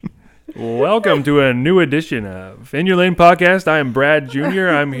Welcome to a new edition of In Your Lane Podcast. I am Brad Jr.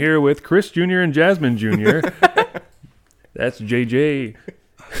 I'm here with Chris Jr. and Jasmine Jr. That's JJ,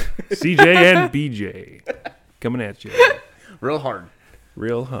 CJ, and BJ. Coming at you. Real hard.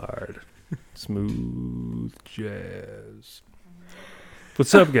 Real hard. Smooth jazz.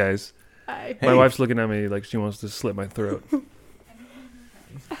 What's up, guys? Hi. My wife's looking at me like she wants to slit my throat.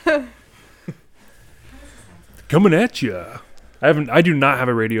 Coming at you. I do not have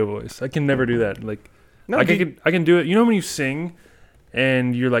a radio voice. I can never do that. Like, No, I can do it. You know when you sing,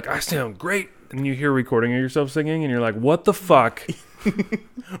 and you're like, I sound great, and you hear a recording of yourself singing, and you're like, what the fuck?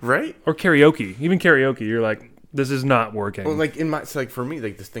 right? Or karaoke, even karaoke, you're like, this is not working. Well, like so like for me,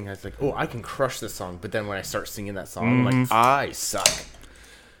 like this thing has like, oh, I can crush this song, but then when I start singing that song, I'm like, I suck.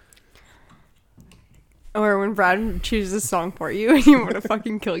 Or when Brad chooses a song for you and you want to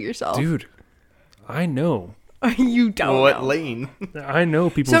fucking kill yourself. Dude, I know. You don't What know. lane? I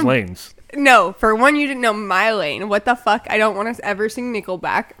know people's lanes. No, for one, you didn't know my lane. What the fuck? I don't want to ever sing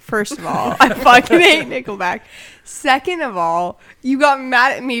Nickelback, first of all. I fucking hate Nickelback. Second of all, you got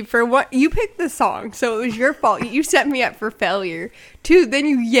mad at me for what? You picked the song, so it was your fault. You set me up for failure. Two, then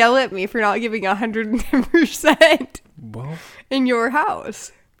you yell at me for not giving 110% Well, in your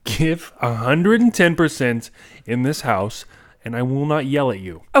house. give 110% in this house, and I will not yell at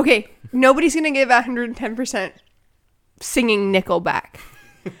you. Okay, nobody's going to give 110% singing Nickelback.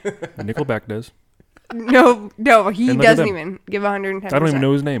 Nickelback does. No, he And look at doesn't them. even give 110%. I don't even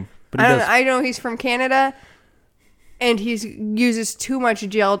know his name, but he I don't does. know. I know he's from Canada, and he uses too much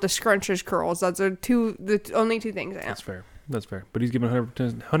gel to scrunch his curls. That's the only two things I know. That's fair. That's fair. But he's giving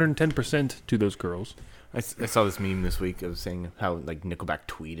 110% to those girls. I saw this meme this week of saying how like Nickelback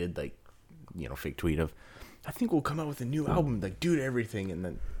tweeted, like, you know, fake tweet of, I think we'll come out with a new album, like, do everything, and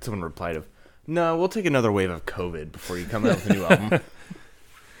then someone replied of, no, we'll take another wave of COVID before you come out with a new album.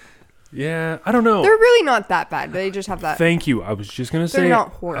 Yeah, I don't know. They're really not that bad. They just have that. Thank you. I was just going to They're say, not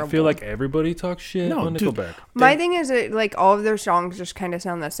I horrible. feel like everybody talks shit No, on dude. Nickelback. My thing is that like all of their songs just kind of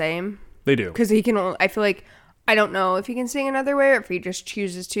sound the same They do. because he can. I feel like I don't know if he can sing another way or if he just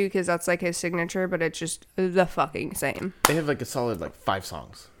chooses to because that's like his signature. But it's just the fucking same. They have like a solid like 5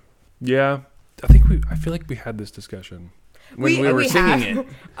 songs. Yeah. I feel like we had this discussion. When we were singing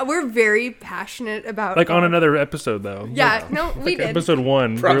have. We're very passionate about Like on another episode, though. Yeah, no, we did. Episode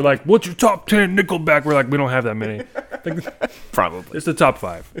 1, we were like, what's your top 10 Nickelback? We're like, we don't have that many. Like, Probably. it's the top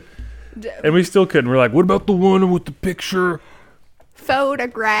 5. And we still couldn't. We're like, what about the one with the picture?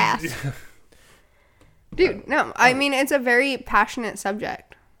 Photographs. Dude, no. I mean, it's a very passionate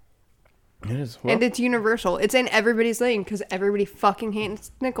subject. It is. Well, And it's universal. It's in everybody's lane because everybody fucking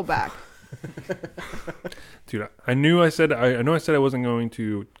hates Nickelback. Dude, I know I said I wasn't going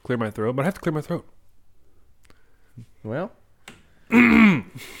to clear my throat, but I have to clear my throat. well,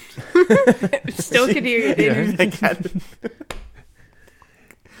 Still could hear you, dude.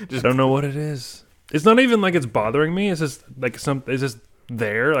 I don't know what it is. It's not even like it's bothering me. It's just like it's just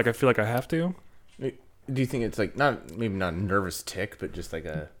there. Like I feel like I have to. Do you think it's like maybe not a nervous tick, but just like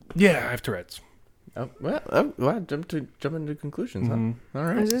a? Yeah, I have Tourette's. Jump into conclusions, huh? All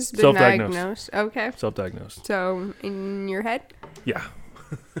right. Has this been Self-diagnosed. diagnosed? Okay. Self-diagnosed. So, in your head? Yeah.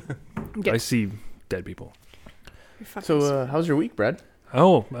 Yeah. I see dead people. You're fucking So, how's your week, Brad?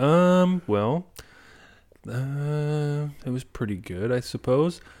 Oh, well, it was pretty good, I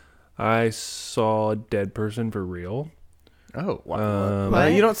suppose. I saw a dead person for real. Oh, wow. What?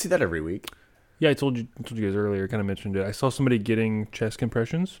 You don't see that every week. Yeah, I told you guys earlier, kind of mentioned it. I saw somebody getting chest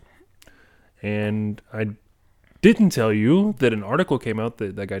compressions, and I didn't tell you that an article came out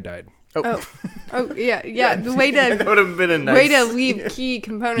that that guy died. Oh, yeah. The way that to would have been a nice. way to leave key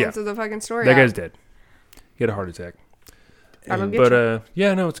components Yeah. of the fucking story. That out. guy's dead. He had a heart attack. That'll get But you.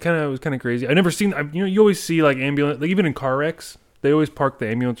 yeah, no, it was kind of crazy. I never seen. You always see like ambulance, like even in car wrecks, they always park the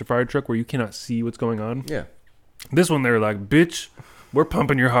ambulance or fire truck where you cannot see what's going on. Yeah. This one, they were like, "Bitch, we're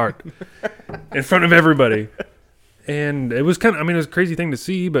pumping your heart in front of everybody," and it was kind of. I mean, it was a crazy thing to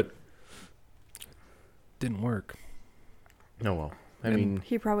see, but it didn't work. Oh well. I And- mean,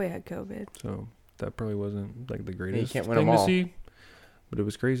 He probably had COVID. So that probably wasn't like the greatest can't win thing them to all. see, but it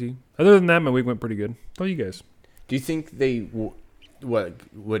was crazy. Other than that, my week went pretty good. How about you guys? do you think they what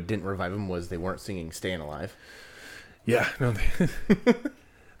didn't revive them was they weren't singing "Staying Alive"? Yeah, no,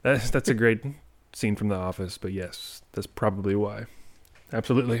 that's a great scene from The Office. But yes, that's probably why.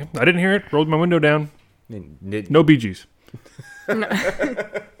 Absolutely, I didn't hear it. Rolled my window down. No Bee Gees.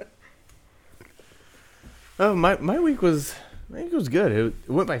 Oh, my week was good. It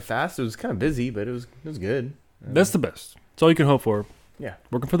went by fast. It was kind of busy, but it was good. That's the best. That's all you can hope for. Yeah.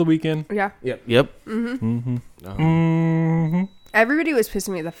 Working for the weekend. Yeah. Yep. Mm-hmm. Um, Mm-hmm. Everybody was pissing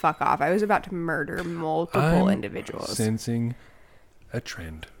me the fuck off. I was about to murder multiple I'm individuals. Sensing a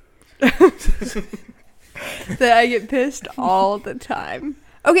trend. That I get pissed all the time.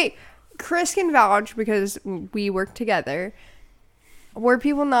 Okay, Chris can vouch because we work together. Were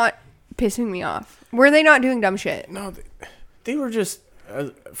people not pissing me off? Were they not doing dumb shit? No, they were just,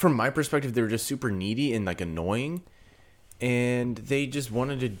 from my perspective, they were just super needy and like annoying, and they just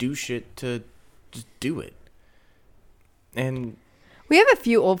wanted to do shit to just do it. And We have a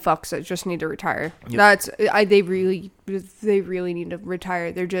few old fucks that just need to retire. Yep. They really need to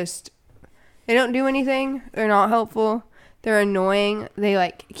retire. They don't do anything. They're not helpful. They're annoying. They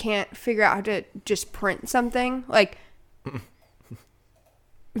like can't figure out how to just print something. Like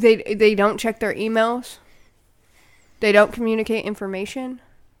they don't check their emails. They don't communicate information.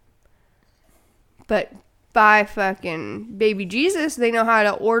 But by fucking baby Jesus, they know how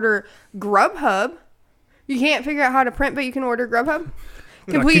to order Grubhub. You can't figure out how to print, but you can order Grubhub.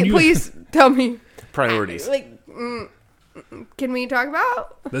 Please tell me priorities. Like, can we talk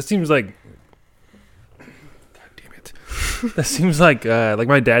about? That seems like. God damn it. That seems like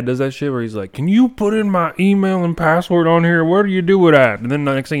my dad does that shit where he's like, "Can you put in my email and password on here? What do you do with that?" And then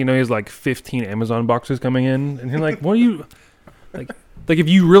the next thing you know, he has like 15 Amazon boxes coming in, and you're like, "What do you like? Like if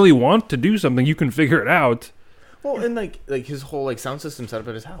you really want to do something, you can figure it out." Well, and like his whole like sound system set up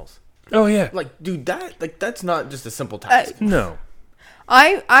at his house. Oh yeah. Like, dude, that's not just a simple task. No.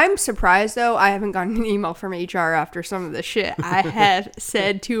 I'm surprised though. I haven't gotten an email from HR after some of the shit I have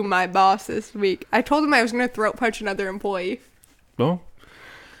said to my boss this week. I told him I was going to throat punch another employee. Well,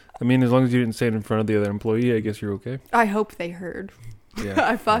 I mean, as long as you didn't say it in front of the other employee, I guess you're okay. I hope they heard. Yeah.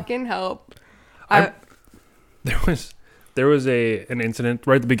 I fucking hope. There was an incident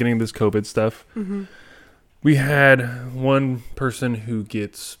right at the beginning of this COVID stuff. Mm-hmm. We had one person who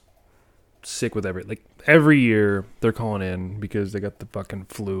gets sick with every year they're calling in because they got the fucking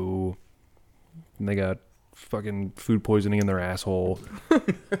flu and they got fucking food poisoning in their asshole.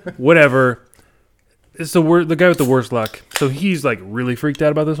 Whatever. It's the guy with the worst luck. So he's like really freaked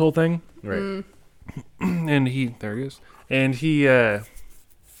out about this whole thing. Right. And there he is. And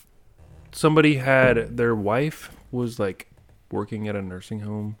somebody had their wife was like working at a nursing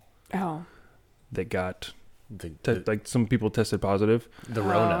home. Oh. That got like some people tested positive. The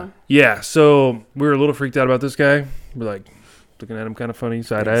Rona. Yeah, so we were a little freaked out about this guy. We're like looking at him kind of funny,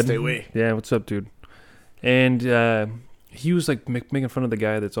 side-eyed. Stay away. Yeah, what's up, dude? And he was like making fun of the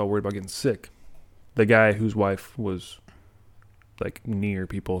guy that's all worried about getting sick. The guy whose wife was like near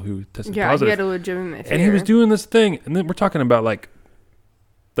people who tested positive. Yeah, he had a legitimate fear. And he was doing this thing, and then we're talking about like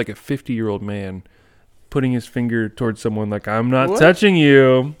a 50-year-old man putting his finger towards someone like, I'm not touching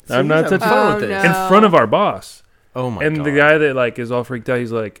you. So I'm not touching fun you. with this. In front of our boss. Oh my god. And the guy that like is all freaked out,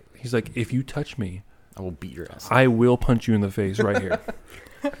 he's like, if you touch me, I will beat your ass. I will punch you in the face right here.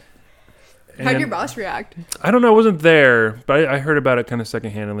 How'd your boss react? I don't know. I wasn't there, but I heard about it kind of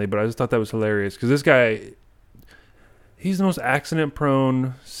secondhandedly, but I just thought that was hilarious because this guy, he's the most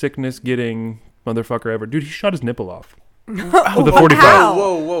accident-prone, sickness-getting motherfucker ever. Dude, he shot his nipple off. With a 45. How?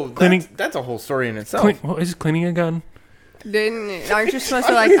 Whoa. Cleaning- That's a whole story in itself. Is he cleaning a gun? Aren't you supposed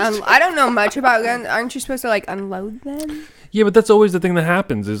to like? I don't know much about guns. Aren't you supposed to like unload them? Yeah, but that's always the thing that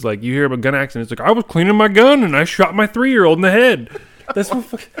happens is like you hear about gun accidents. It's like I was cleaning my gun and I shot my 3-year-old in the head.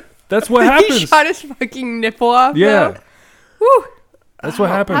 That's what happens. He shot his fucking nipple off. Yeah. Though? Woo. That's what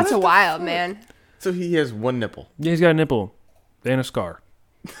happens. That's wild, man. So he has one nipple. Yeah, he's got a nipple and a scar.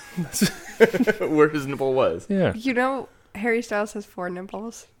 Where his nipple was. Yeah. You know, Harry Styles has 4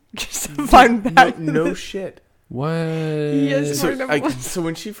 nipples. Just a fun fact. No shit. What? He has So, 4 nipples. so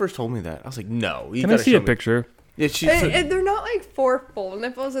when she first told me that, I was like, no. Can I see a picture? Yeah, They're not like 4 full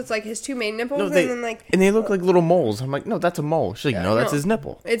nipples. It's like his 2 main nipples, No, and then like and they look like little moles. I'm like, no, that's a mole. She's like, no, that's no. his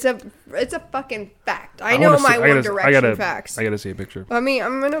nipple. it's a fucking fact. I know my One Direction facts. I gotta see a picture. I mean,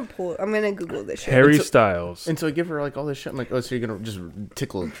 I'm gonna Google this shit. Harry Styles. And so I give her like all this shit. I'm like, oh, so you're gonna just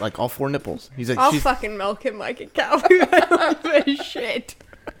tickle like all 4 nipples? He's like, I'll fucking milk him like a cow. I don't give a shit.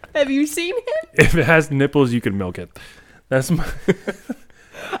 Have you seen him? If it has nipples, you can milk it. That's my.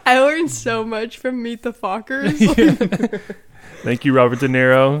 I learned so much from Meet the Fockers. Yeah. Thank you, Robert De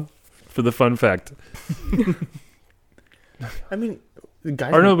Niro, for the fun fact. I mean, the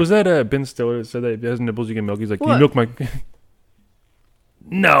guy. Or no, was that Ben Stiller that said that if it has nipples, you can milk? He's like, can you What? milk my.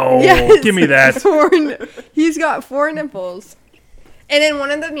 No, Yes. give me that. He's got 4 nipples. And in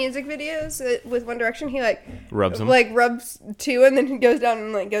one of the music videos with One Direction, he like rubs him. like rubs 2 and then he goes down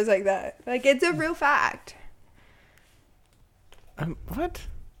and like goes like that. Like it's a real fact. What?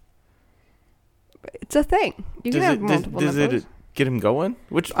 It's a thing. You can have multiple does nipples. it get him going?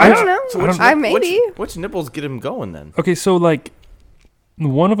 Which I don't know. So which, Maybe. which nipples get him going then? Okay, so like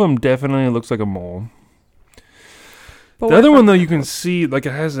One of them definitely looks like a mole. But The what other if one, I'm- though, you can see, like,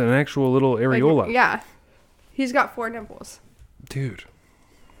 it has an actual little like, areola. yeah. He's got 4 nipples. Dude.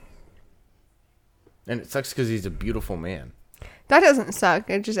 And it sucks because he's a beautiful man. That doesn't suck.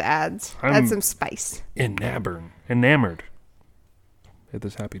 It just adds I'm- some spice. Enamored at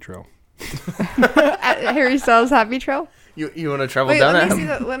this happy trail. At Harry Styles Happy Trail. You want to travel Wait, down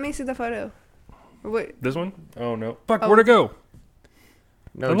let me see the photo. Wait. This one? Oh, no. Fuck, Oh. where'd it go?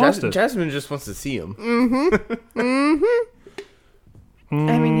 No, I lost it. Jasmine just wants to see him.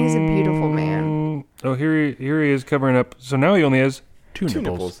 I mean, he's a beautiful man. Oh, here he is covering up. So now he only has two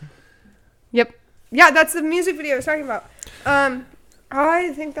nipples. Yep. Yeah, that's the music video I was talking about.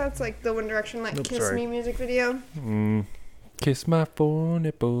 I think that's like the One Direction like Oops, Kiss sorry. Me music video. Kiss my 4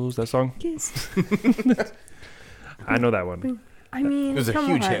 nipples. That song? Kiss. I know that one. I mean, It was a come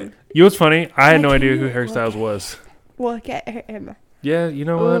huge on. hit. You know what's funny? I had no I idea who can't Harry look Styles at was. Look at him. Yeah, you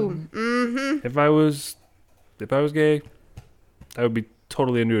know Ooh. what? Mm-hmm. If I was gay, I would be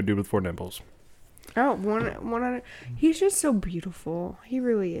totally into a dude with 4 nipples. Oh, 100. He's just so beautiful. He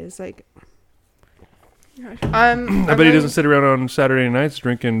really is. Like, I bet he doesn't sit around on Saturday nights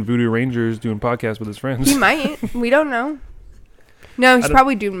drinking Voodoo Rangers doing podcasts with his friends. He might. We don't know. No, he's don't-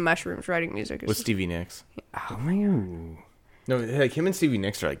 probably doing mushrooms, writing music. With Stevie Nicks. Oh my god. Ooh. No, like him and Stevie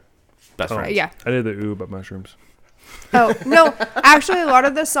Nicks are like best Oh. friends. Yeah. I did the ooh about mushrooms. Oh no, actually, a lot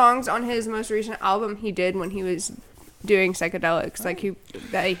of the songs on his most recent album he did when he was doing psychedelics, like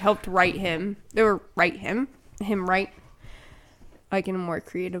they helped write him. They were write him write, like in a more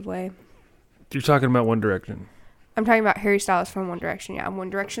creative way. You're talking about One Direction. I'm talking about Harry Styles from One Direction. Yeah, One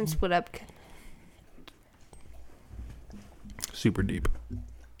Direction split up. Super deep.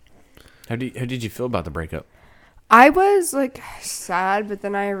 How did you feel about the breakup? I was like sad, but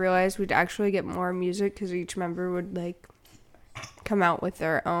then I realized we'd actually get more music because each member would like come out with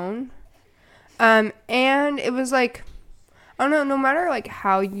their own. And it was like, I don't know, no matter like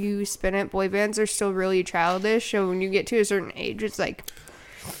how you spin it, boy bands are still really childish. So when you get to a certain age, it's like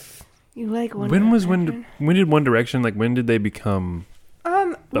you like One When Direction. did One Direction, like, when did they become?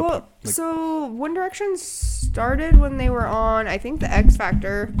 Well, so One Direction started when they were on, I think, the X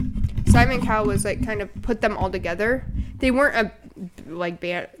Factor. Simon Cowell was like kind of put them all together. They weren't a like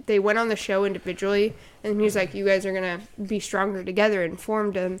band. They went on the show individually, and he was like, "You guys are gonna be stronger together," and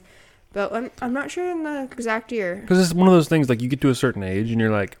formed them. But I'm not sure in the exact year. Because it's one of those things, like, you get to a certain age and you're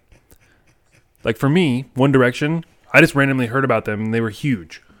like for me, One Direction, I just randomly heard about them and they were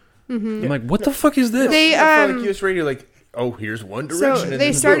huge. I'm like, what the fuck is this? They Yeah, for like US Radio, like, oh, here's One Direction. so and they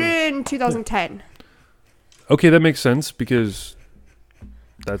then started boom. in 2010. Okay, that makes sense because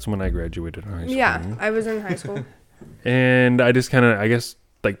that's when I graduated high school. Yeah, I was in high school. And I just kind of, I guess,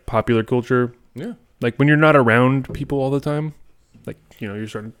 like, popular culture, Yeah. like, when you're not around people all the time, like, you know, you're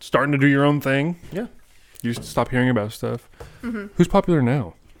starting to do your own thing. Yeah. You just stop hearing about stuff. Mm-hmm. Who's popular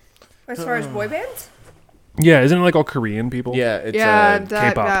now? As far as boy bands, Yeah, isn't it like all Korean people? Yeah, it's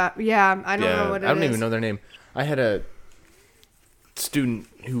K-pop. yeah, I don't yeah, know what it is. I don't even know their name. I had a student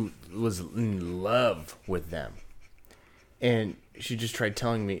who was in love with them, and she just tried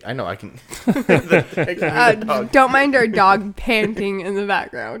telling me. I know I can. Don't mind our dog panting in the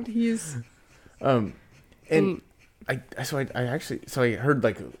background. He's And I heard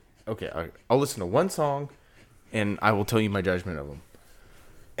like, okay, I'll listen to one song, and I will tell you my judgment of them.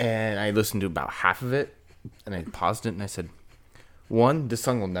 And I listened to about half of it, and I paused it, and I said, 1, this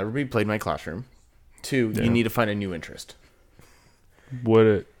song will never be played in my classroom. 2, Yeah. you need to find a new interest.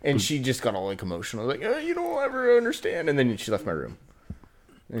 And she just got all like emotional, like, you don't ever understand. And then she left my room.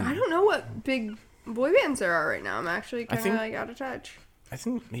 I don't know what big boy bands there are right now. I'm actually kind of think- like out of touch. I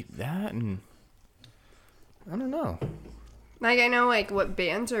think maybe that, and I don't know. Like I know like what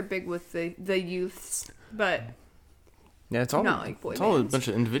bands are big with the youths, but Yeah, it's all Not like boy it's all a bands. bunch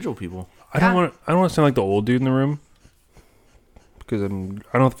of individual people. I don't want to sound like the old dude in the room because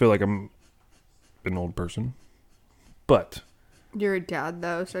I don't feel like I'm an old person. But you're a dad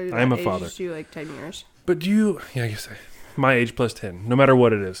though, so that I am a ages father. you like 10 years. I guess my age plus 10, no matter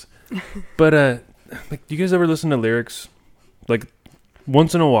what it is. But like, do you guys ever listen to lyrics? Like,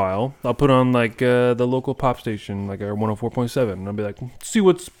 once in a while, I'll put on like the local pop station, like our 104.7, and I'll be like, see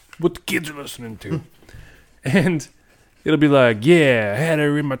what the kids are listening to, and it'll be like, yeah, I had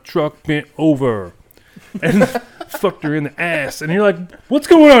her in my truck bent over, and fucked her in the ass, and you're like, what's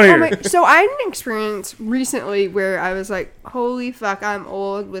going on here? So I had an experience recently where I was like, holy fuck, I'm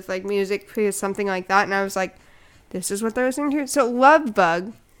old with like music because something like that, and I was like, this is what they're listening to. So Love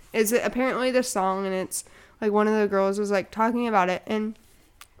Bug is apparently the song, and it's like one of the girls was like talking about it, and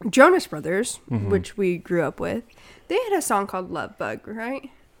Jonas Brothers, Mm-hmm. which we grew up with, they had a song called Love Bug, right?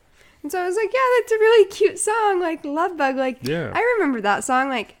 And so I was like, yeah, that's a really cute song, like Love Bug. Like, Yeah. I remember that song,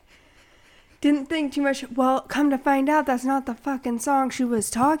 like, didn't think too much. Well, come to find out, that's not the fucking song she was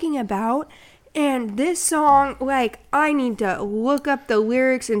talking about. And this song, like, I need to look up the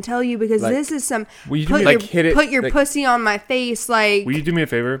lyrics and tell you because Like, this is some will you do put me- your, like, hit it, put your like- pussy on my face, like. Will you do me a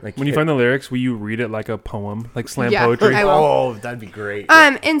favor? Like, When you hit- find the lyrics, will you read it like a poem, like slam Yeah, poetry? I will. Oh, that'd be great.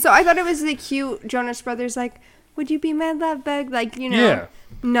 And so I thought it was the cute Jonas Brothers, like, would you be my love bug? Like, you know. Yeah.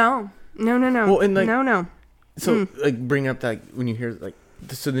 No. Well, and, like- no. So, like, bring up that when you hear, like,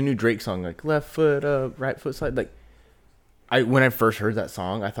 so the new Drake song, like, left foot up, right foot slide, like, when I first heard that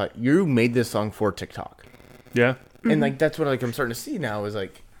song, I thought, you made this song for TikTok. Yeah. And, like, that's what, like, I'm starting to see now is,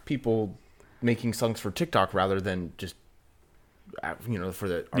 like, people making songs for TikTok rather than just, for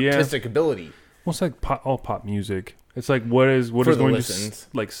the Yeah. artistic ability. Well, it's like all pop music. It's like what is For the going listens.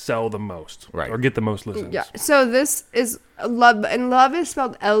 to like sell the most, Right. or get the most listens. Yeah. So this is love, and love is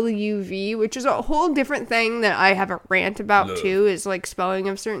spelled L-U-V, which is a whole different thing that I have a rant about Love. too, is like spelling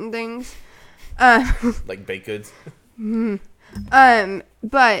of certain things. Like baked goods.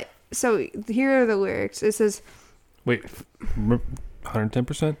 But so here are the lyrics. It says, Wait,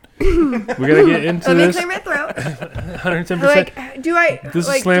 110%. We gotta get into let me this. clear my throat. 110%. Like, do I? This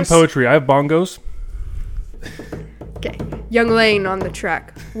like, is slam just- poetry. I have bongos. Okay. Young Lane on the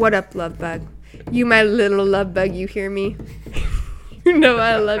track. What up, love bug? You my little love bug, you hear me? You know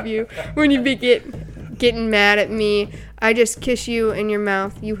I love you. When you be getting mad at me, I just kiss you in your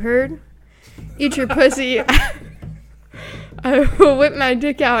mouth. You heard? Eat your pussy. I will whip my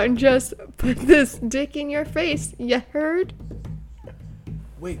dick out and just put this dick in your face. You heard?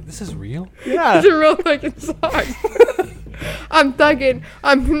 Wait, this is real? Yeah. It's a real fucking song. I'm thugging.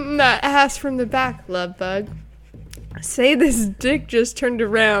 I'm hitting that ass from the back, love bug. Say this dick just turned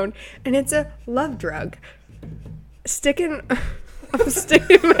around, and it's a love drug. I'm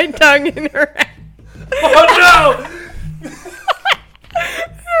sticking my tongue in her ass. Oh Her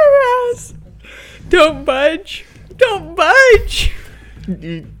ass. Don't budge. Don't budge.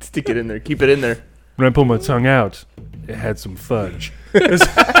 You stick it in there. Keep it in there. no! When I pulled my tongue out, it had some fudge.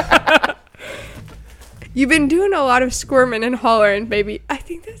 You've been doing a lot of squirming and hollering, baby. I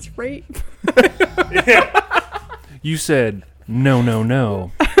think that's rape. You said no, no,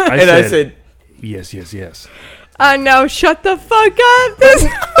 no. I said, yes, yes, yes. No, shut the fuck up. This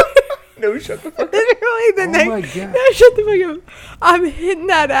no, shut the fuck is really the Oh next. my god. No, shut the fuck up. I'm hitting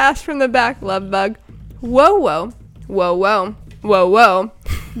that ass from the back, love bug. Whoa, whoa. Whoa, whoa. Whoa, whoa.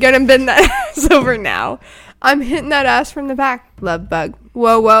 Gonna bend that ass over now. I'm hitting that ass from the back, love bug.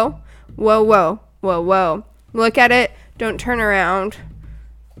 Whoa, whoa. Whoa, whoa. Whoa, whoa. Look at it. Don't turn around.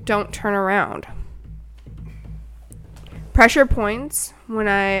 Don't turn around. Pressure points when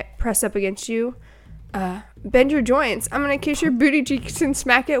I press up against you. Bend your joints. I'm gonna kiss your booty cheeks and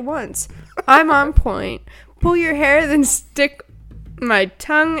smack it once. I'm on point. Pull your hair, then stick my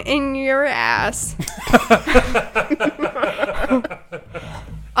tongue in your ass.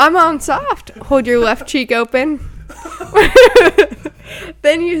 I'm on soft. Hold your left cheek open.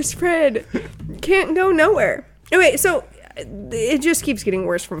 Then you spread. Can't go nowhere. Wait, so it just keeps getting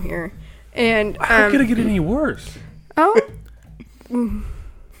worse from here. And How could it get any worse? oh,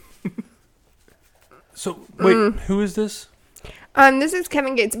 So wait, who is this? this is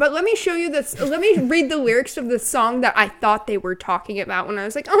Kevin Gates. But let me show you this. Let me read the lyrics of the song that I thought they were talking about when I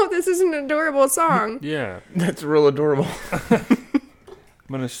was like, oh, this is an adorable song. Yeah, That's real adorable.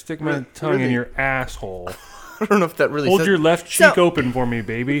 I'm gonna stick my tongue in Really? your asshole. I don't know if that really Hold sets, your left cheek So- open for me,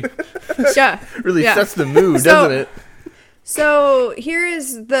 baby. Yeah. really yeah. sets the mood, So- doesn't it? So here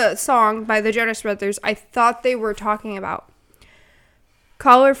is the song by the Jonas Brothers I thought they were talking about.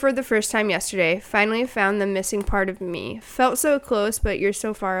 Call her for the first time yesterday. Finally found the missing part of me. Felt so close, but you're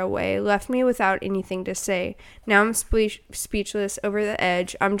so far away. Left me without anything to say. Now I'm speechless over the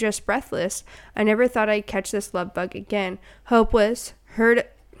edge. I'm just breathless. I never thought I'd catch this love bug again. Hopeless.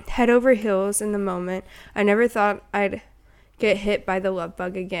 Head over heels in the moment. I never thought I'd get hit by the love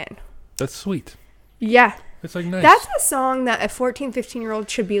bug again. That's sweet. Yeah. It's like nice. That's a song that a 14, 15-year-old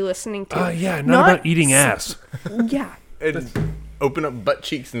should be listening to. Yeah, not about eating ass. Yeah. And open up butt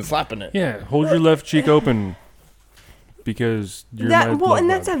cheeks and slapping it. Yeah, hold your left cheek open because you're my And love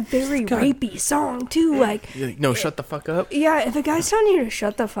that's bug. a very God. rapey song, too. Like, You're like, no, shut the fuck up. yeah, if a guy's telling you to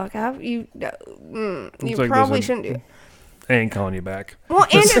shut the fuck up, you like, probably listen, shouldn't do it. I ain't calling you back. Well, and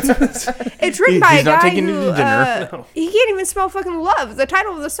it's written by a He's not guy taking you who to dinner. he can't even spell fucking love. The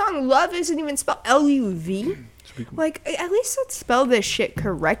title of the song, "Love," isn't even spelled L-U-V. Like, at least let's spell this shit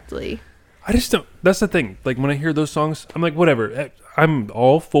correctly. I just don't. That's the thing. Like when I hear those songs, I'm like, whatever. I'm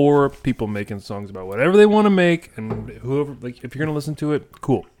all for people making songs about whatever they want to make, and whoever, like, if you're gonna listen to it,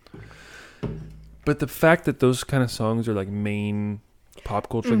 cool. But the fact that those kind of songs are like main pop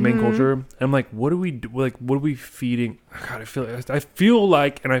culture, like main culture, I'm like, what do we do? Like, what are we feeding? God, I feel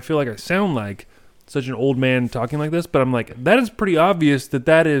like I sound like such an old man talking like this, but I'm like, that is pretty obvious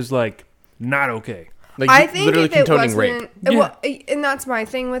that is like not okay. Like, I think literally if it condoning wasn't, rape. well, and that's my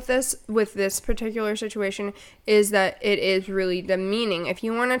thing with this particular situation is that it is really demeaning. If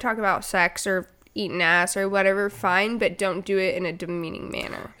you want to talk about sex or eating ass or whatever, fine, but don't do it in a demeaning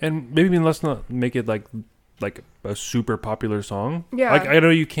manner. And maybe let's not make it like a super popular song. Yeah. Like, I know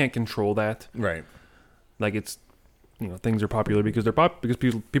you can't control that. Right. Like, it's, things are popular because they're because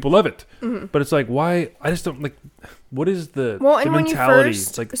people love it. Mm-hmm. But it's like, why? I just don't, like, what is the mentality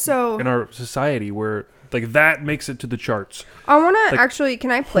in our society where, like, that makes it to the charts? I want to like, actually, can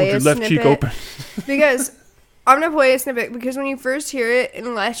I play a left snippet? cheek open. Because I'm going to play a snippet because when you first hear it,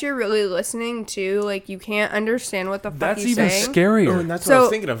 unless you're really listening to, like, you can't understand what the fuck That's he's even saying. scarier. Oh, and that's what I was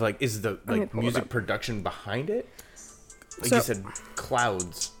thinking of. Like, is the music production behind it? Like you said,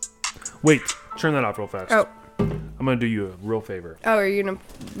 clouds. Wait, turn that off real fast. Oh. I'm gonna do you a real favor. Oh, are you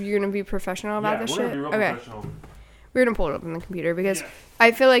gonna be professional about this shit? Okay. We're gonna pull it up on the computer because I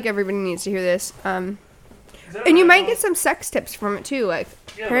feel like everybody needs to hear this. And you might get some sex tips from it too. Like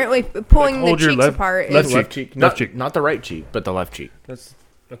apparently pulling the cheeks apart. Left cheek. Not the right cheek, but the left cheek. That's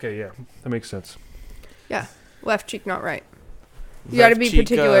okay. Yeah, that makes sense. Yeah, left cheek, not right. You got to be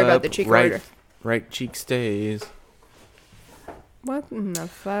particular about the cheek order. Right cheek stays. What in the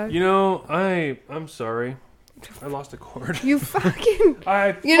fuck? I'm sorry. I lost a cord. You fucking...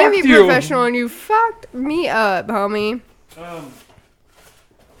 You're gonna be professional and you fucked me up, homie.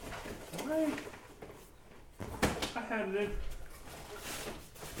 I had it.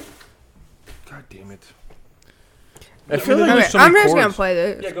 God damn it. I feel like Okay, I'm just gonna play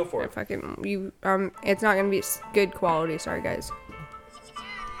this. Yeah, go for it. Fucking you. It's not gonna be good quality. Sorry, guys.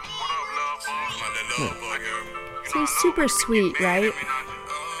 So he's super sweet, right?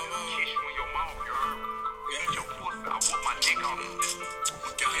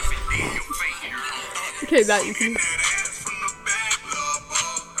 Okay, that you can.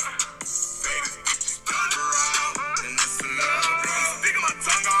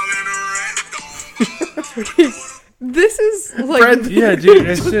 This is like Brad, yeah, dude.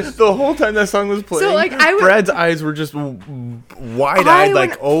 It's just the whole time that song was playing. So, like, Brad's eyes were just wide-eyed,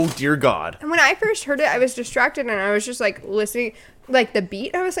 like, oh dear God. when I first heard it, I was distracted and I was just like listening, like the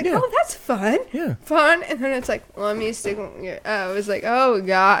beat. I was like, oh, that's fun, fun. And then it's like, let me stick. I was like, oh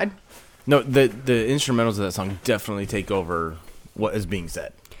God. No, the instrumentals of that song definitely take over what is being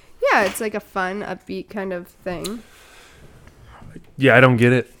said. Yeah, it's like a fun, upbeat kind of thing. yeah, I don't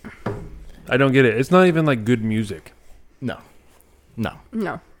get it. It's not even like good music. No.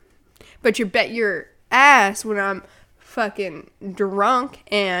 But you bet your ass when I'm fucking drunk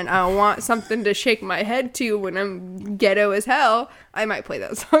and I want something to shake my head to when I'm ghetto as hell, I might play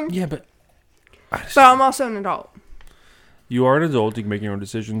that song. Yeah, but But I'm also an adult. you are an adult. You can make your own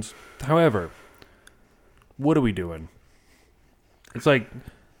decisions. However, what are we doing? It's like,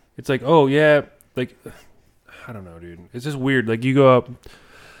 oh yeah, like, I don't know, dude. It's just weird. Like, you go up.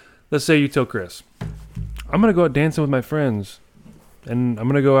 Let's say you tell Chris, I'm going to go out dancing with my friends. And I'm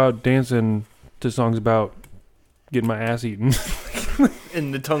going to go out dancing to songs about getting my ass eaten.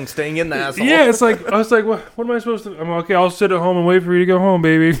 And the tongue staying in the asshole. Yeah, it's like, I was like, what am I supposed to? I'm okay, I'll sit at home and wait for you to go home,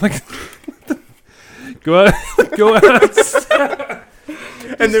 baby. Like, go out.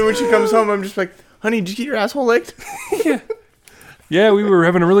 And then when she comes home, I'm just like, honey, did you get your asshole licked? Yeah, we were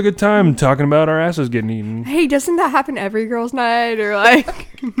having a really good time talking about our asses getting eaten. Hey, doesn't that happen every girl's night? Or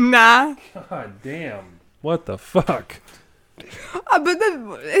like, nah. God damn. What the fuck? But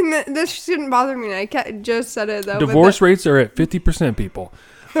this shouldn't bother me. I just said it though. Divorce rates are at 50%, people.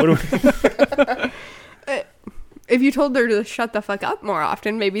 What do we... If you told her to shut the fuck up more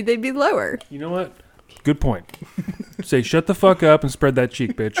often, maybe they'd be lower. You know what? Good point. Say, shut the fuck up and spread that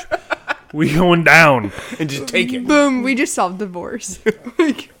cheek, bitch. We going down. And just take it. Boom, we just solved divorce.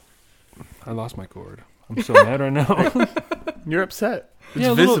 I lost my cord. I'm so mad right now. You're upset. It's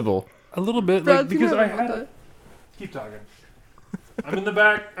Yeah, visible. A little bit. Brad's Like, because gonna I have had... a- Keep talking. I'm in the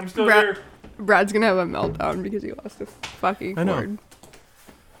back. I'm still Brad- here. Brad's gonna have a meltdown because he lost a fucking I know. cord.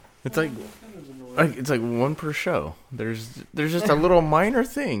 It's like one per show. There's just a little minor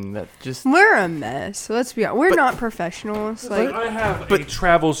thing that just... We're a mess. Let's be honest. We're not professionals. Like, I have a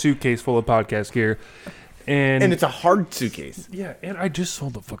travel suitcase full of podcast gear. And it's a hard suitcase. yeah, and I just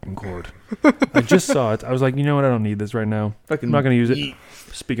sold the fucking cord. I just saw it. I was like, you know what? I don't need this right now. Fucking I'm not going to use it. yeet.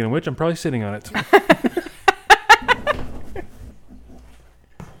 Speaking of which, I'm probably sitting on it.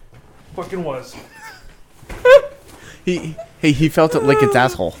 fucking was. He felt it lick its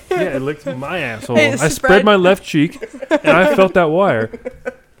asshole. Yeah, it licked my asshole. Hey, I spread my left cheek, and I felt that wire.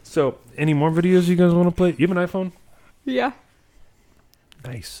 So, any more videos you guys want to play? You have an iPhone? Yeah.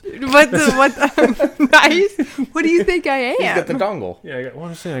 Nice. What nice? What do you think I am? He's got the dongle. Yeah, I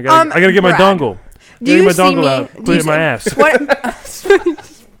want to say I gotta get my Brad, dongle. Do you Get my see dongle me? out. Do Put you it in my see- ass.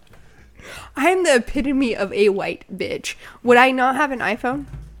 What? I'm the epitome of a white bitch. Would I not have an iPhone?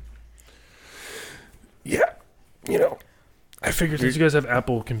 Yeah. You know, I figured since you guys have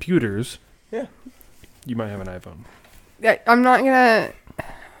Apple computers, Yeah. you might have an iPhone. I'm not gonna.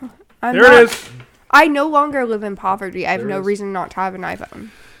 There it is. I no longer live in poverty. I have There no it is. reason not to have an iPhone.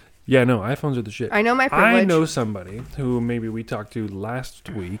 Yeah, no, iPhones are the shit. I know my privilege. I know somebody who maybe we talked to last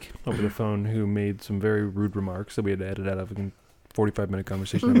week over the phone who made some very rude remarks that we had to edit out of a 45-minute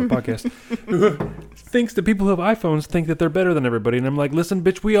conversation on a podcast. Who thinks that people who have iPhones think that they're better than everybody, and I'm like, listen,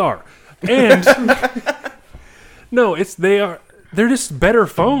 bitch, we are. And no, they're just better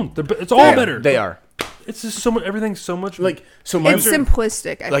phones. It's all better. They are. It's just so much. Everything's so much Like, so my It's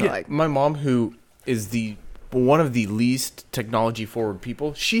simplistic. I feel like. my mom, who is one of the least technology forward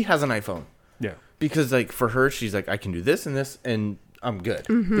people, she has an iPhone yeah. because like for her, she's like, I can do this and this, and I'm good.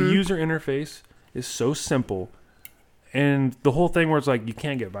 The user interface is so simple, and the whole thing where it's like you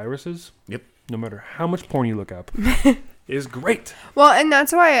can't get viruses. Yep. No matter how much porn you look up, is great. Well, and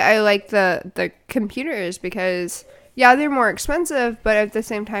that's why I like the computers because yeah, they're more expensive, but at the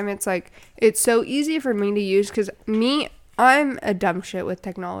same time, it's like it's so easy for me to use because I'm a dumb shit with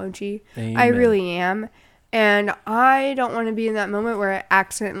technology. I Amen. really am. And I don't want to be in that moment where I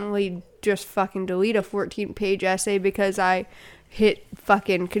accidentally just fucking delete a 14-page essay because I hit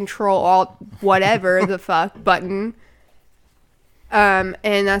fucking control alt whatever the fuck button. And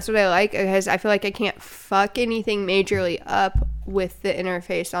that's what I like because I feel like I can't fuck anything majorly up with the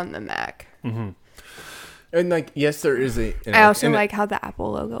interface on the Mac. Mm-hmm. And like, yes, there is I also like how the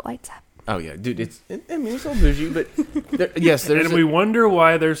Apple logo lights up. Oh yeah, dude, it's all bougie, but yes, there's. And we wonder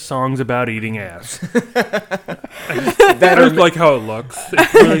why there's songs about eating ass. that I just like how it looks.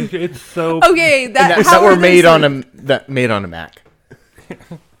 It's so. Okay, that were made on a Mac.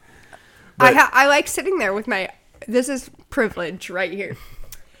 I like sitting there with my. This is privilege right here.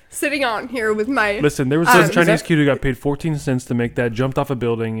 Sitting on here with my. Listen, there was this Chinese kid who got paid 14 cents to make that, jumped off a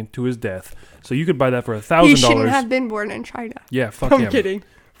building to his death. So you could buy that for $1,000. He shouldn't have been born in China. Yeah, fuck I'm him. kidding.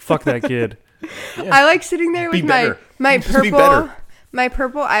 Fuck that kid. Yeah. I like sitting there with my Just be purple better. my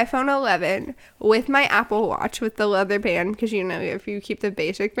purple iPhone 11 with my Apple Watch with the leather band because you know if you keep the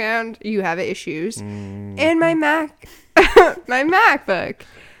basic band you have issues and my Mac my MacBook.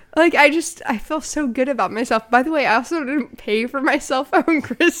 Like I feel so good about myself. By the way, I also didn't pay for my cell phone.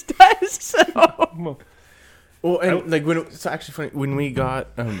 Chris does. So Well, and like it's actually funny when we got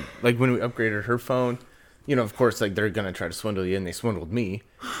like when we upgraded her phone. You know, of course, like they're gonna try to swindle you, and they swindled me.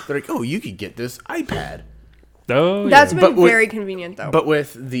 They're like, "Oh, you could get this iPad." Oh, that's yeah. been But with- very convenient though. But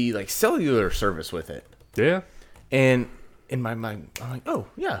with the like cellular service with it, Yeah. and in my mind, I'm like, "Oh,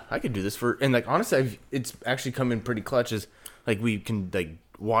 yeah, I could do this for." And like honestly, it's actually come in pretty clutch. Is like we can like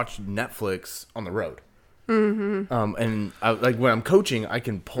watch Netflix on the road. Mm-hmm. And like when I'm coaching, I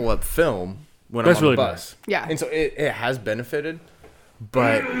can pull up film when That's I'm on really the bus. Yeah. And so it has benefited,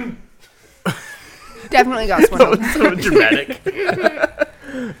 but Definitely got swindled. so dramatic.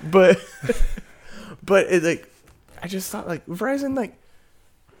 but it like I just thought like Verizon, like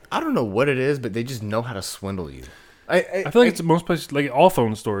I don't know what it is, but they just know how to swindle you. I feel like it's most places, like all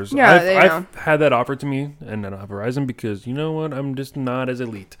phone stores. Yeah, they know. I've had that offered to me, and I don't have Verizon because you know what? I'm just not as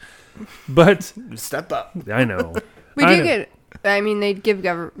elite. But step up. I know. We I do know. get. I mean, they give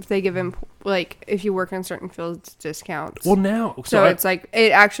like if you work in certain fields discounts. Well, now. So it's like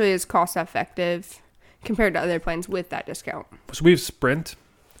it actually is cost effective compared to other plans with that discount. So we have Sprint.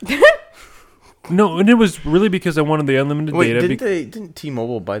 No, and it was really because I wanted the unlimited Wait, data. didn't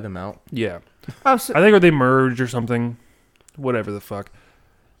T-Mobile buy them out? Yeah. Oh, so I think or they merged or something. Whatever the fuck.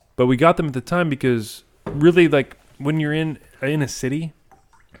 But we got them at the time because really, like, when you're in a city,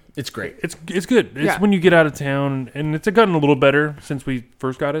 It's great. it's good. It's Yeah. when you get out of town, and it's gotten a little better since we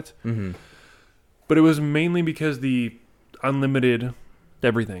first got it. Mm-hmm. But it was mainly because the unlimited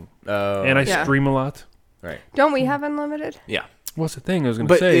everything. And I Yeah. stream a lot. right. don't we have unlimited? Yeah. What's the thing I was going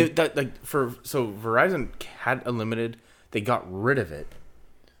to But say? so Verizon had unlimited. They got rid of it,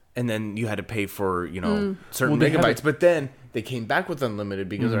 and then you had to pay for certain Well, they have megabytes. But then they came back with unlimited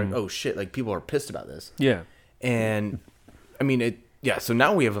because they're like, oh shit, like people are pissed about this. Yeah. And I mean it. Yeah. So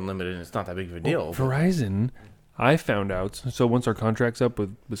now we have unlimited, and it's not that big of a deal. but- Verizon, I found out. So once our contract's up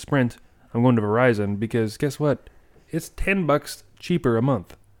with Sprint, I'm going to Verizon because guess what? It's $10 cheaper a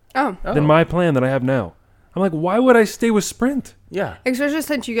month. Oh. than my plan that I have now. I'm like, why would I stay with Sprint? Yeah. Especially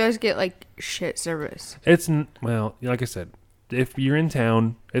since you guys get like shit service. Well, like I said, if you're in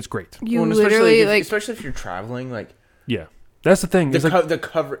town, it's great. You Well, and literally especially if you're traveling, like Yeah, that's the thing. It's like, the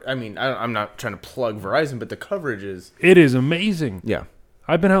cover. I mean, I'm not trying to plug Verizon, but the coverage is. it is amazing. Yeah.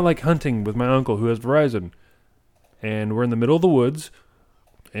 I've been out like hunting with my uncle who has Verizon, and we're in the middle of the woods,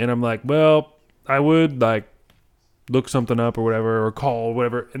 and I'm like, well, I would like look something up or whatever, or call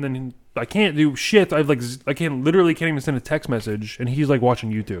whatever, and then I can't do shit. I can't even send a text message, and he's like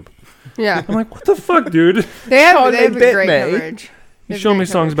watching YouTube. Yeah. I'm like, what the fuck, dude? They have They a bit great me. coverage. They He's have showing me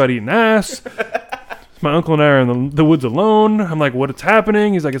great songs coverage. about eating ass. My uncle and I are in the woods alone. I'm like, what's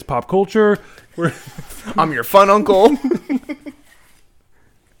happening? He's like, it's pop culture. I'm your fun uncle.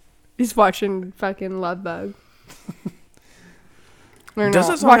 He's watching fucking Love Bug. Or Does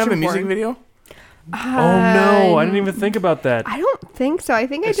no, this song have a watching music porn. video? Oh no, I didn't even think about that. I don't think so. I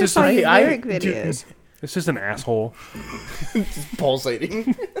think It's I just just saw like- lyric dude, videos. It's just an asshole.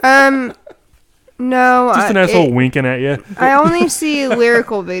 Pulsating. No. Just an asshole winking at you. I only see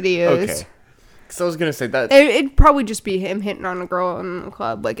lyrical videos. Okay. So I was gonna say that. It'd probably just be him hitting on a girl in the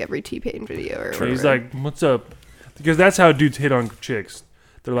club, like every T-Pain video. Or And he's whatever. like, what's up? Because that's how dudes hit on chicks.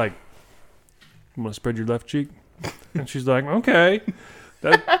 They're like, you want to spread your left cheek? And she's like, okay.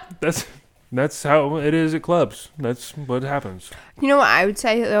 That's how it is at clubs. That's what happens. You know what I would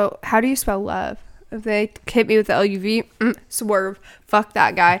say though? How do you spell love? If they hit me with the LUV, swerve. Fuck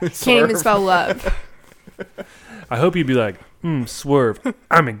that guy. Can't even Swerve. spell love. I hope you'd be like, swerve.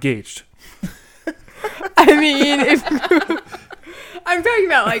 I'm engaged. I mean, if I'm talking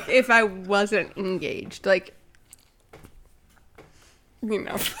about like if I wasn't engaged, like you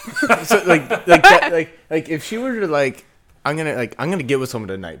know. So that, like if she were to like, I'm gonna get with someone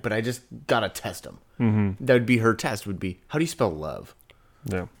tonight, but I just gotta test them. Mm-hmm. That would be her test. Would be, how do you spell love?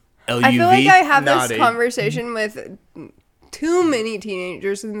 Yeah. L-U-V? I feel like I have Not this a- conversation with too many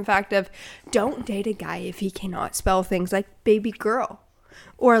teenagers in the fact of don't date a guy if he cannot spell things like baby girl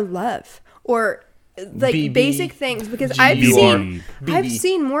or love or like BB, basic things because GUR. I've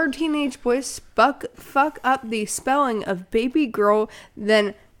seen more teenage boys fuck up the spelling of baby girl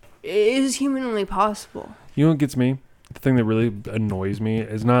than is humanly possible. You know what gets me? The thing that really annoys me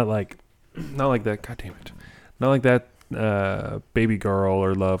is not like that. God damn it! Not like that. Baby girl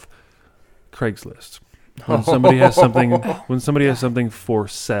or love. Craigslist. When somebody has something. When somebody has something for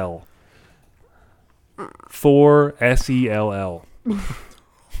sell. For SELL.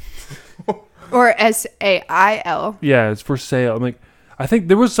 Or SAIL. Yeah, it's for sale. I'm like, I think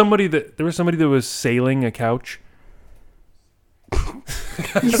there was somebody that was sailing a couch.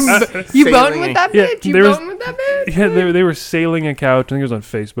 You bone with that Yeah, bitch? You there was- bone with that bitch? Yeah, they were sailing a couch. I think it was on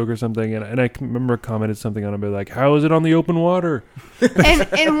Facebook or something, and I remember commented something on it, like, "How is it on the open water?"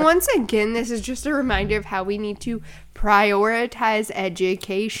 And once again, this is just a reminder of how we need to prioritize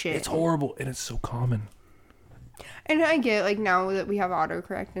education. It's horrible, and it's so common. And I get like now that we have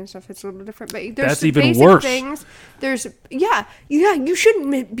autocorrect and stuff, it's a little different. But there's That's even basic worse. things. There's you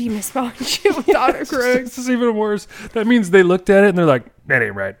shouldn't be misspelling shit with autocorrect. This is even worse. That means they looked at it and they're like, "That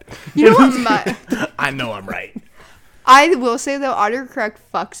ain't right." You know what? I know I'm right. I will say though, autocorrect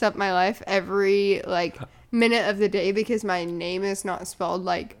fucks up my life every like minute of the day because my name is not spelled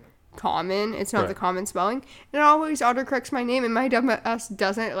like common. It's not Right. the common spelling. And it always autocorrects my name, and my dumb ass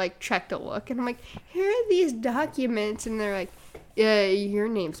doesn't like check to look. And I'm like, here are these documents, and they're like, yeah, your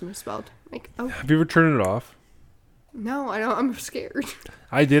name's misspelled. I'm like, oh Have you ever turned it off? no, I don't. I'm scared.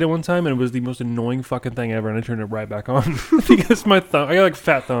 I did it one time, and it was the most annoying fucking thing ever. And I turned it right back on because my thumb. I got like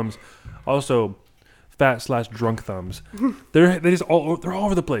fat thumbs, also fat/drunk thumbs. They're all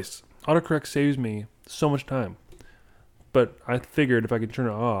over the place. Autocorrect saves me so much time. But I figured if I could turn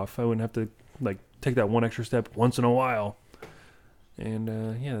it off, I wouldn't have to like take that one extra step once in a while. And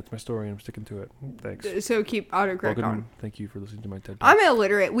yeah, that's my story. I'm sticking to it. Thanks. So keep autocorrect on. Thank you for listening to my TED Talk. I'm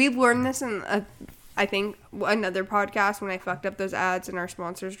illiterate. We've learned this in I think another podcast when I fucked up those ads and our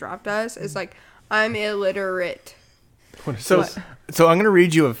sponsors dropped us. Is like I'm illiterate. So I'm gonna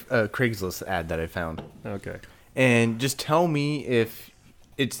read you a Craigslist ad that I found, Okay. and just tell me if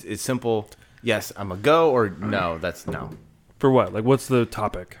it's simple. Yes, I'm a go, or no, that's no. For what? Like, what's the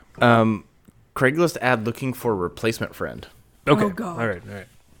topic? Craigslist ad looking for a replacement friend. Okay. Oh, God. All right.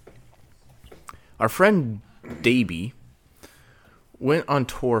 Our friend Davey went on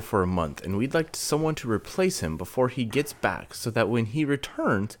tour for a month, and we'd like someone to replace him before he gets back so that when he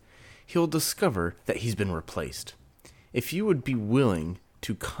returns, he'll discover that he's been replaced. If you would be willing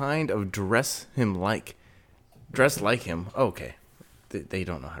to kind of dress like him. Okay. They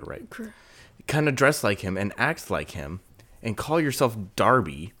don't know how to write. Kind of dress like him and act like him and call yourself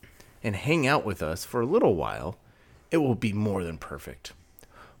Darby, and hang out with us for a little while, it will be more than perfect.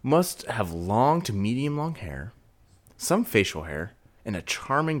 Must have long to medium long hair, some facial hair, and a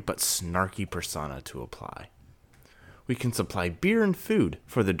charming but snarky persona to apply. We can supply beer and food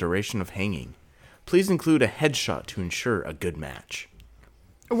for the duration of hanging. Please include a headshot to ensure a good match.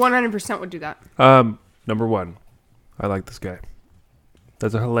 100% would do that. Number 1, I like this guy.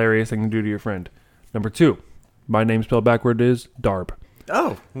 That's a hilarious thing to do to your friend. Number 2, my name spelled backward is Darb.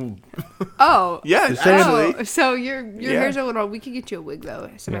 Oh, Oh. yeah, Just saying. actually. So your Yeah. hair's a little. We could get you a wig though.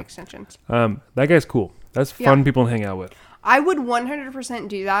 Some extensions. That guy's cool. That's Yeah. fun people to hang out with. I would 100%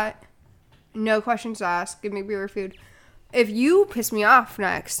 do that. No questions asked. Give me beer or food. If you piss me off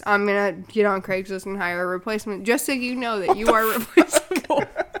next, I'm gonna get on Craigslist and hire a replacement, just so you know that you are replaceable.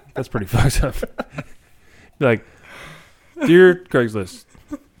 That's pretty fucked up. Like, dear Craigslist,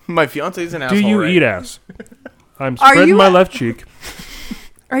 My fiance's an do asshole. you right? eat ass? I'm Are spreading you my a- left cheek,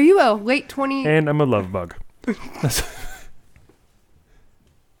 Are you a late 20? and I'm a love bug.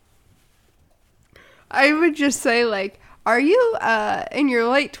 I would just say like, are you in your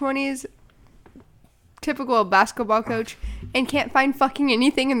late 20s, typical basketball coach, and can't find fucking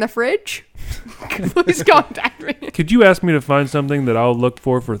anything in the fridge? Please contact me. Could you ask me to find something that I'll look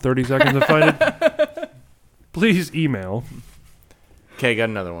for 30 seconds to find it? Please email. Okay, I got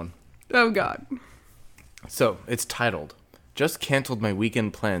another one. Oh God. So, it's titled, Just Canceled My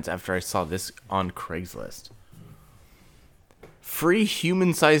Weekend Plans After I Saw This on Craigslist. Free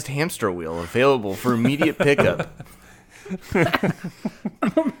human-sized hamster wheel available for immediate pickup.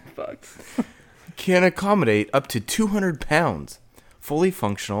 Can accommodate up to 200 pounds. Fully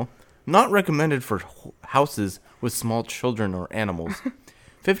functional. Not recommended for houses with small children or animals.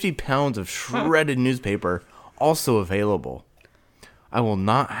 50 pounds of shredded newspaper also available. I will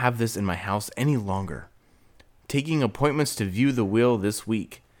not have this in my house any longer. Taking appointments to view the wheel this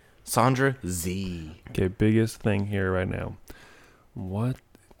week. Sandra Z. Okay, biggest thing here right now. What?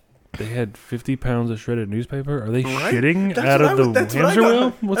 They had 50 pounds of shredded newspaper? Are they Right? shitting That's out what of I- the that's what I hamster got. wheel?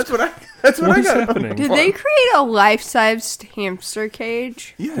 What's That's what I got. happening? Did they create a life-sized hamster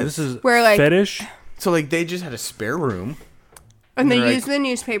cage? Yeah. This is Where, like- fetish? So like they just had a spare room. And they They're like- use the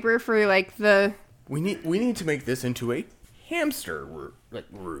newspaper for like the. We need to make this into a hamster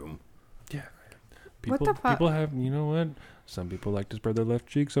room. Yeah. What People, the fuck? people have, you know what? Some people like to spread their left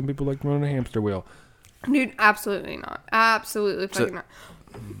cheek. Some people like to run a hamster wheel. Dude, absolutely not. Absolutely fucking not.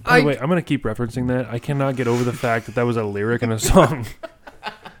 By the way, I'm going to keep referencing that. I cannot get over the fact that that was a lyric in a song.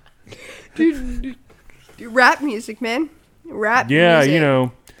 Dude, rap music, man. Rap Yeah, music. you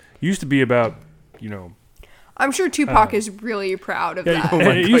know, used to be about, you know, I'm sure Tupac is really proud of yeah, that. Oh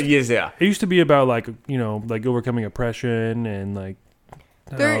my It god, used- yes, yeah. it used to be about like, you know, like overcoming oppression and like.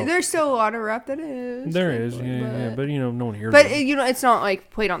 how- There's still a lot of rap that is. There is, yeah, but you know, no one hears But it. you know, it's not like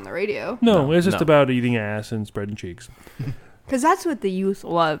played on the radio No, it's just no. about eating ass and spreading cheeks. because that's what the youth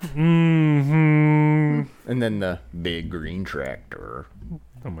love. Mm-hmm. And then the big green tractor.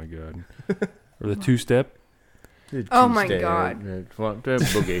 Oh my god. Or the two-step. Oh my God.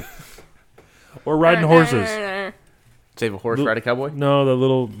 Boogie. Or riding horses. Save a horse, Uh, ride a cowboy. No, the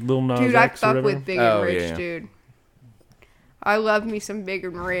little Nas Dude, I X or fuck whatever. with Big and Oh, Rich, yeah. dude. I love me some Big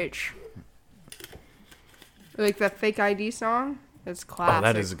and Rich. Like that fake ID song. It's classic. Oh,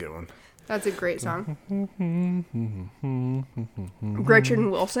 that is a good one. That's a great song.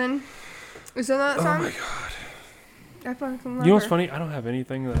 Gretchen Wilson is in that song. Oh my god. I fucking love You know what's her. funny? I don't have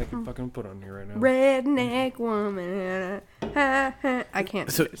anything that I can fucking put on here right now. Redneck woman. I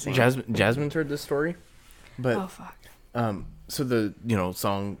can't So sing. Jasmine's heard this story, but Oh fuck. so the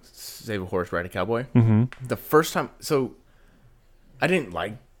song "Save a Horse, Ride a Cowboy." Mm-hmm. The first time, so I didn't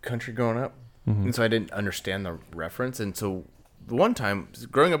like country growing up, and so I didn't understand the reference. And so the one time,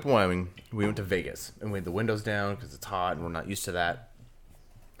 growing up in Wyoming, we went to Vegas and we had the windows down because it's hot and we're not used to that.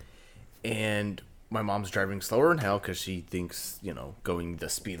 And my mom's driving slower than hell because she thinks going the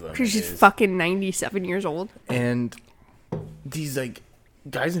speed limit. Because she's is. fucking 97 years old. And these like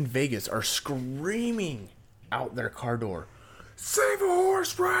guys in Vegas are screaming out their car door, "Save a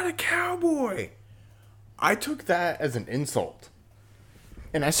horse, ride a cowboy." I took that as an insult.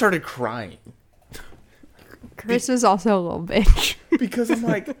 And I started crying. Chris is also a little bitch. Because I'm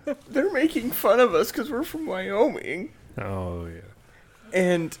like, they're making fun of us because we're from Wyoming. Oh yeah.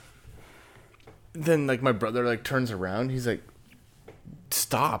 And then like my brother like turns around, he's like,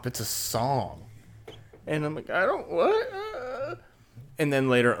 "Stop, it's a song." And I'm like, "I don't what?" And then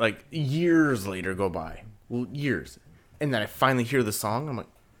later, like years later go by. Well, years. And then I finally hear the song, I'm like,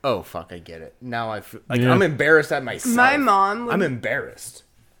 "Oh fuck, I get it." Now I feel like Yeah. I'm embarrassed at myself. My mom would- I'm embarrassed.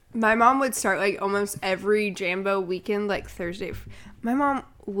 My mom would start like almost every Jambo weekend, like Thursday. My mom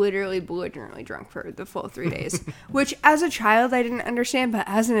literally belligerently drunk for the full 3 days, which as a child I didn't understand, but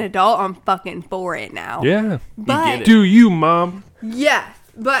as an adult I'm fucking for it now. Yeah. But Do you, Mom? yeah,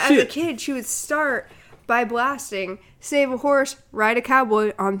 but as a Shit. kid she would start by blasting Save a Horse, Ride a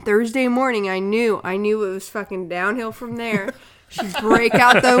Cowboy on Thursday morning. I knew it was fucking downhill from there. She'd break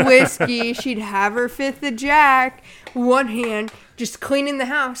out the whiskey. She'd have her fifth of Jack. One hand, just cleaning the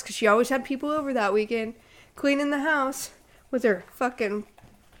house, because she always had people over that weekend. Cleaning the house with her fucking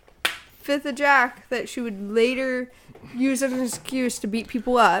fifth of Jack that she would later use as an excuse to beat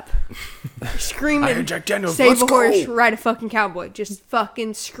people up. Screaming, Jack Daniels, Save let's a Horse, go. Ride a fucking Cowboy. Just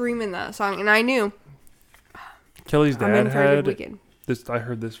fucking screaming that song. And I knew Kelly's I'm in dad for a good had weekend. this. I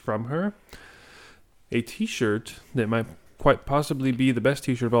heard this from her. A T-shirt that might quite possibly be the best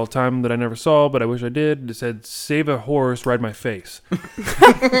T-shirt of all time that I never saw, but I wish I did. It said, "Save a horse, ride my face."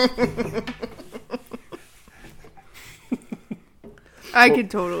 I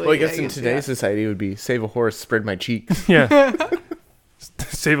could totally. Well, I guess in see today's that. society it would be save a horse, spread my cheeks. Yeah.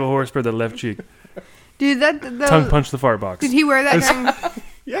 Save a horse, spread the left cheek. Dude, Tongue punch the fart box. Did he wear that? During,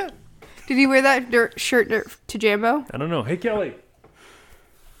 Yeah. did he wear that shirt to Jambo? I don't know. Hey, Kelly.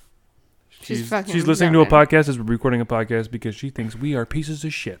 She's fucking She's listening to a yelling. podcast as we're recording a podcast because she thinks we are pieces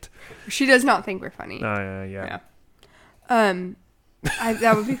of shit. She does not think we're funny. Yeah. Yeah.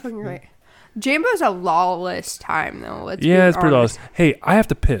 That would be fucking great. Jambo's a lawless time, though. Let's Yeah, be it's pretty honest. lost. Hey, I have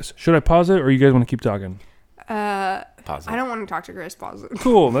to piss. Should I pause it, or you guys want to keep talking? Pause I don't want to talk to Chris. Pause it.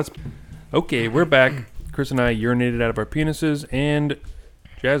 Cool. That's okay. We're back. Chris and I urinated out of our penises, and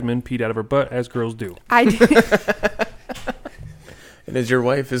Jasmine peed out of her butt, as girls do. I did. And as your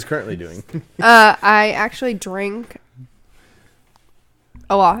wife is currently doing. I actually drank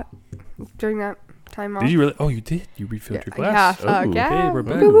a lot during that time off. Did you really? Oh, you did. You refilled your Yeah, glass. fuck Ooh. yeah. Hey, we're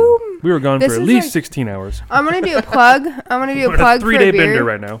back. Boom, boom. We were gone This for at is least like- 16 hours. I'm gonna do a plug. I'm gonna do We're a plug on a for a 3-day beer. bender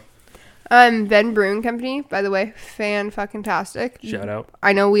right now. Ben Brewing Company, by the way, fan-fucking-tastic. Shout out.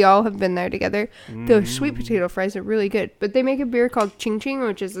 I know we all have been there together. Mm. The sweet potato fries are really good, but they make a beer called Ching Ching,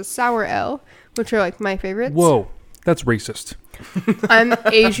 which is a sour ale, which are like my favorites. Whoa, that's racist. I'm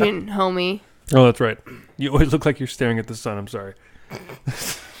Asian, homie. Oh, that's right. You always look like you're staring at the sun. I'm sorry.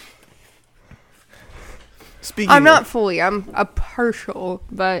 Speaking I'm of- not fully. I'm a partial,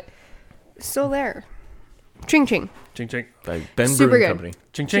 but still there. Ching Ching. Ching ching. By Ben Super Brewing good. Company.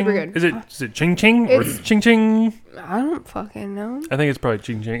 Ching ching. Super good. Is it ching ching or It's- ching ching? I don't fucking know. I think it's probably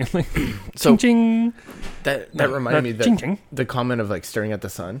ching ching. Like, So ching ching. that No, reminded me not ching that ching. the comment of like staring at the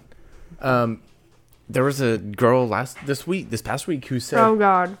sun. There was a girl this past week who said Oh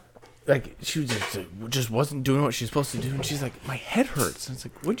God. like she was just wasn't doing what she's supposed to do, and she's like, my head hurts. And it's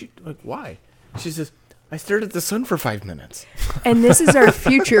like, why? She says, I stared at the sun for 5 minutes. And this is our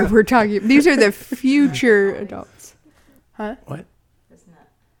future. We're talking. These are the future adults. What?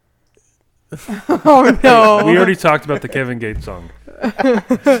 Oh no. We already talked about the Kevin Gates song.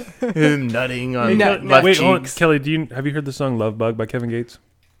 Him nutting on No, left no. Wait, hold on. cheeks. Kelly, have you heard the song "Love Bug" by Kevin Gates?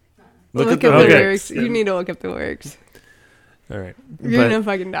 Look at up the the Okay. lyrics. You need to look up the lyrics. All right. You're But- gonna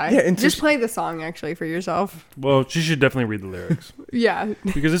fucking die. Yeah, and Just so- play the song actually for yourself. Well, she should definitely read the lyrics Yeah.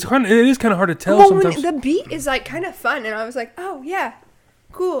 because it is kind of hard to tell Well, sometimes. when the beat is like kind of fun, and I was like, oh yeah,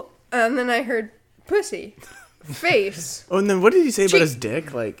 cool. And then I heard pussy, face. Oh, and then what did he say about Cheek. his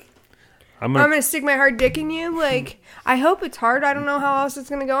dick? Like, I'm I'm gonna, gonna stick my hard dick in you. Like, I hope it's hard. I don't know how else it's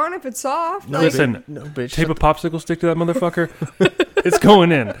gonna go on if it's soft. no, Like, Listen, no, bitch. tape a popsicle stick to that motherfucker. It's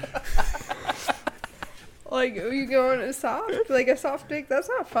going in. like are you going to soft? Like a soft dick? That's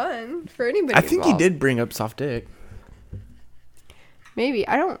not fun for anybody. I think he involved. did bring up soft dick. Maybe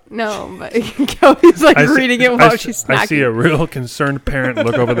I don't know, but Kelly's like reading it while she's snacking. I see a real concerned parent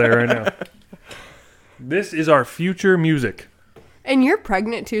look over there right now. This is our future music. And you're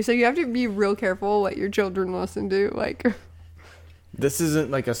pregnant too, so you have to be real careful what your children listen to. Like, This isn't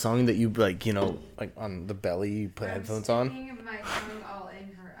like a song that you like, like on the belly you put headphones on. Sticking my tongue all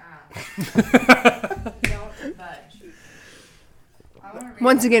in her ass. Don't budge. I wanna read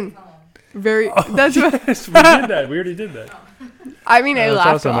Once my again, phone. very. That's what Yes, we did that. We already did that. I mean. I That's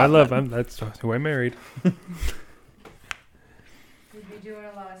laughed. awesome. A lot. That's who I married. You'd be doing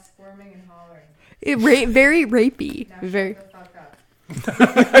a lot of squirming and hollering. Very rapey. Now Very. shut the fuck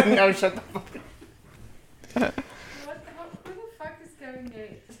up. No, shut the fuck What the hell? Who the fuck is Kevin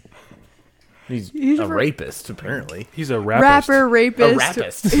Gates? He's a a rapist, apparapparently. He's a rapist. Rapper, rapist. A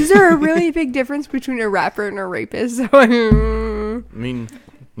rapist. Is there a really big difference between a rapper and a rapist? I mean,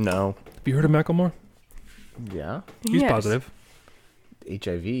 no. Have you heard of Macklemore? Yeah. He's Yes. positive.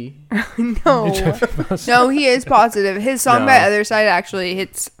 HIV. No. No, he is positive. His song by No. Other Side actually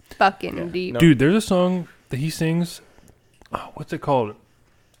hits fucking deep. No. Dude, there's a song that he sings. Oh, what's it called?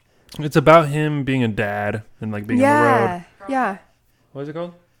 It's about him being a dad and like being on the road. Yeah. What is it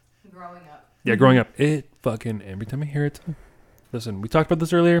called? Growing up. Yeah, growing up. It fucking, every time I hear it. Listen, we talked about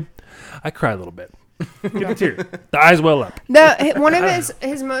this earlier. I cry a little bit. Get a tear. The eyes well up. One of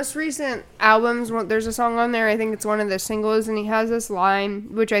his most recent albums, there's a song on there, I think it's one of the singles, and he has this line,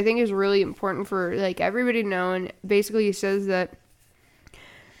 which I think is really important for like everybody to know, and basically he says that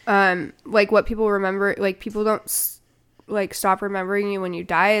like what people remember, like people don't like stop remembering you when you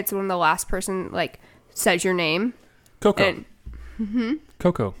die. It's when the last person like says your name. Coco. And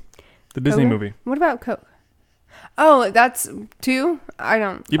Coco. The Disney Coco? movie. What about Coke? Oh, that's two? I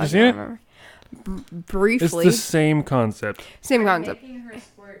don't. You've I seen it? don't remember. It's Briefly. the same concept. Same By concept. making her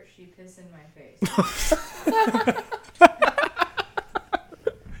squirt, she pissed in my face.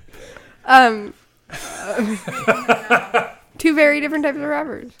 Two very different types of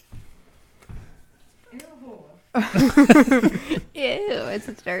rappers. Ew. Ew, it's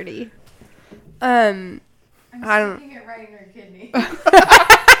dirty. I'm I don't- sticking it right in her kidney.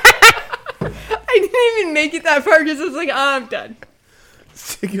 I didn't even make it that far because I was like, oh, I'm done.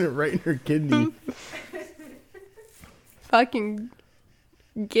 Sticking it right in her kidney. Fucking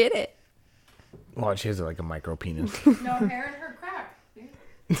get it. Well, she has like a micro penis. No hair in her crack.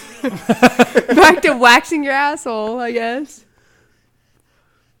 Back to waxing your asshole, I guess.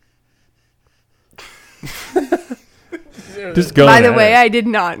 Just go. By the way, I did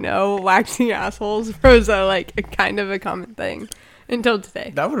not know waxing assholes was a kind of a common thing until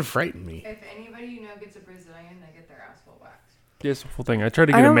today. That would have frightened me. If anybody you know gets a Brazilian, they get their asshole waxed. Yes, full thing. I tried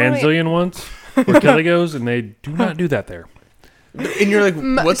to I get a don't really- Manzillion once where Kelly goes, and they do not do that there. And you're like,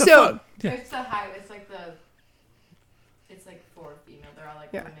 what the fuck? Yeah. It's the high. It's like for female. They're all like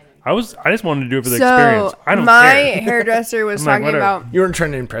Yeah. women. And I just wanted to do it for the So experience. I don't my care. hairdresser was I'm like, talking whatever. about, You weren't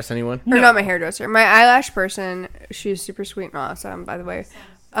trying to impress anyone? or not my hairdresser, my eyelash person. She's super sweet and awesome, by the way.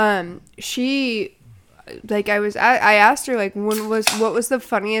 She, like, I asked her like, what was the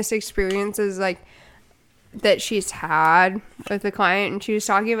funniest experiences like that she's had with a client, and she was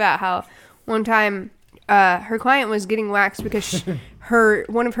talking about how one time her client was getting waxed because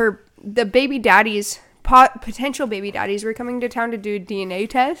the baby daddies, potential baby daddies, were coming to town to do a DNA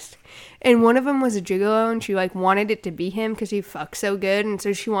test, and one of them was a gigolo, and she like wanted it to be him because he fucks so good, and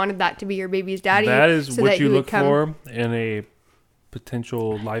so she wanted that to be your baby's daddy. That is so what that you he would look come- for in a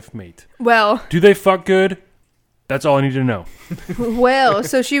potential life mate. Well, Do they fuck good? That's all I need to know.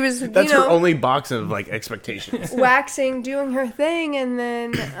 so she was, That's her only box of like expectations. waxing, doing her thing, and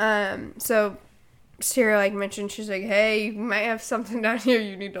then so Sarah like mentioned, she's like, hey, you might have something down here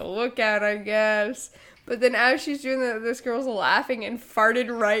you need to look at, I guess. But then as she's doing that, this girl's laughing and farted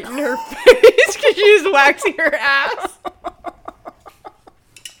right in her face because she was waxing her ass.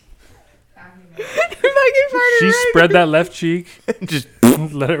 Fucking farted She right spread that left cheek, Just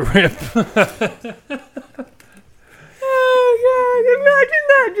let it rip. Oh god, imagine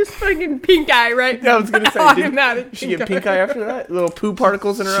that, just fucking pink eye right. Yeah, I was gonna say, automatic did she get pink eye after that? Little poo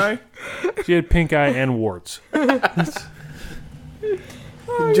particles in her eye? She had pink eye and warts.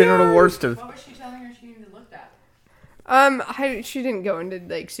 Genital warts to... What was she telling her she needed to look at? She didn't go into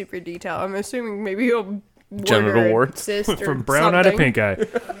like super detail. I'm assuming maybe a Genital warts? cyst or From brown eye to something. pink eye. Maybe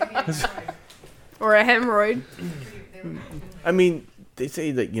it's right. Or a hemorrhoid. I mean, they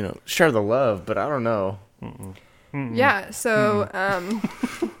say that, share the love, but I don't know. Yeah, so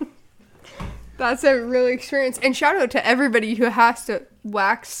that's a really experience. And shout out to everybody who has to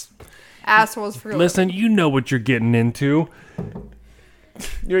wax assholes for Listen, you know what you're getting into.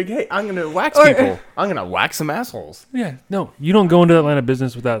 You're like, hey, I'm going to wax Or- people. I'm going to wax some assholes. Yeah, no, you don't go into that line of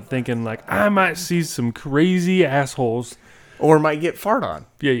business without thinking like, I might see some crazy assholes. Or might get fart on.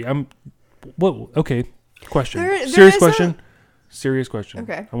 Yeah, I'm. What? Okay. Question. There Serious is question. Serious question.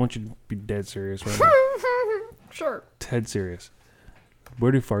 Okay. I want you to be dead serious right now. Sure. Dead serious.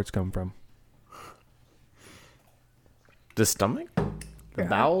 Where do farts come from? The stomach? The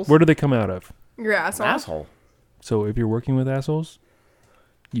bowels? Where do they come out of? Your asshole. Asshole. So if you're working with assholes,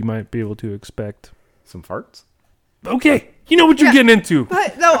 you might be able to expect. Some farts? Okay, you know what you're Yeah. getting into.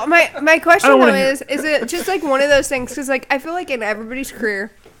 But no, my question I don't though wanna hear- is it just like one of those things? Because like I feel like in everybody's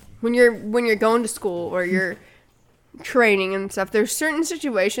career, when you're going to school or you're training and stuff, there's certain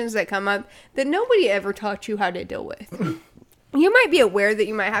situations that come up that nobody ever taught you how to deal with. You might be aware that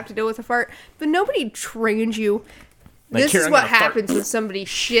you might have to deal with a fart, but nobody trained you. Like, This here, is I'm what gonna fart. happens when somebody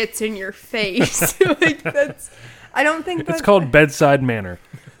shits in your face. Like that's. I don't think that's It's called bedside manner.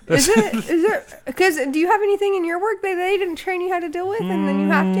 Is it? Because do you have anything in your work that they didn't train you how to deal with, and then you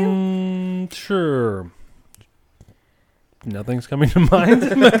have to? Sure. Nothing's coming to mind.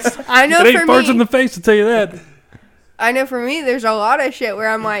 I know It for ain't farts me. in the face, to tell you that. I know for me, there's a lot of shit where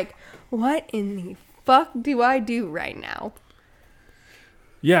I'm like, what in the fuck do I do right now?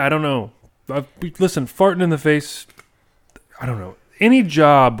 Yeah, I don't know. Listen, farting in the face. I don't know. Any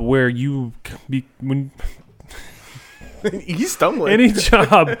job where He's stumbling. any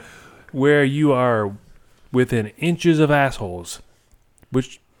job where you are within inches of assholes,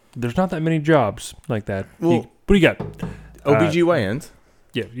 which there's not that many jobs like that. Well- What do you got? OBGYNs.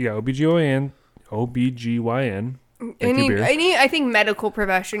 Yeah, you got OBGYN. Thank you, beer. Any, I think medical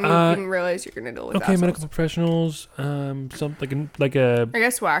profession, you can realize you're gonna deal with. Okay, assholes. medical professionals. Something like a I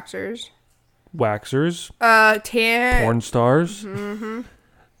guess waxers. waxers, Tan. porn stars. Mm-hmm.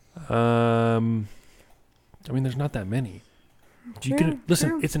 I mean, there's not that many. You can listen.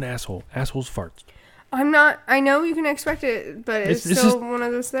 true. It's an asshole. Assholes farts. I'm not. I know you can expect it, but it's It's still just- one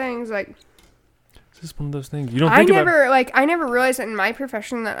of those things. Like It's just one of those things you don't I think about. I never realized in my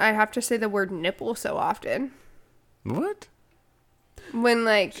profession that I have to say the word nipple so often. What? When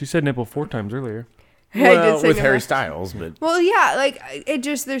like She said nipple 4 times earlier. I did say with nipple. Harry Styles, but Well, yeah, like it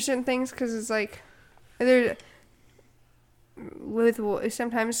just there's certain things because it's like there's with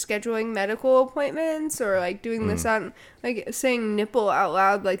sometimes scheduling medical appointments or like doing this on like saying nipple out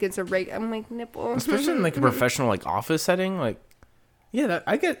loud like it's a I'm like nipple. especially in like a professional like office setting, like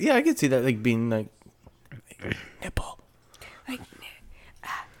I could see that like being like nipple. Like,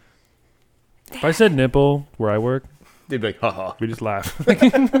 If I said nipple where I work, They'd be like, haha. we just laugh.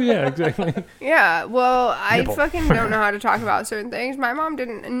 Yeah, exactly. yeah, well, I Nipple. fucking don't know how to talk about certain things. My mom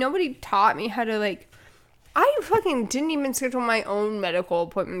didn't. And nobody taught me how to like. I fucking didn't even schedule my own medical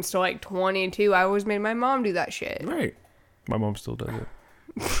appointments till like 22. I always made my mom do that shit. Right. My mom still does it.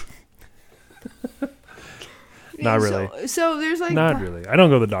 Not really. So there's like. Not really. I don't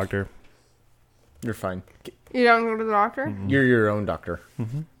go to the doctor. You're fine. You don't go to the doctor? Mm-hmm. You're your own doctor.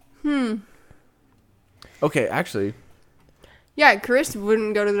 Okay, actually. Yeah, Chris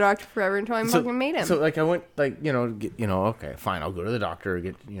wouldn't go to the doctor forever until I fucking made him. So like I went like okay, fine, I'll go to the doctor,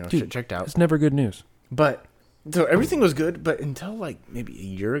 get Dude, shit checked out. It's never good news. But so everything was good, but until like maybe a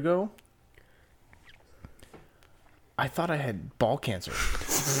year ago, I thought I had ball cancer.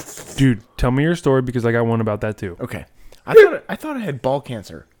 Dude, tell me your story because I got one about that too. Okay, I thought I had ball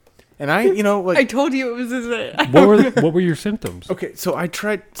cancer, and I like I told you it was this. What were your symptoms? okay, so I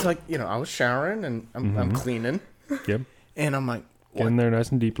tried to I was showering and I'm cleaning, Yep. and I'm like, Get in there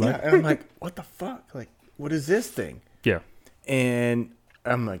nice and deep yeah, like. and I'm like, what the fuck, like what is this thing? Yeah. And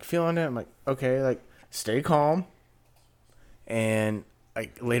I'm like feeling it. I'm like, okay, like stay calm. And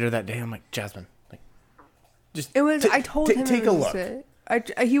like later that day, I'm like, Jasmine, like just It was. I told him take it a was look. it.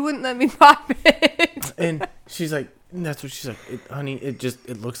 He wouldn't let me pop it. And she's like, and that's what she's like, honey. It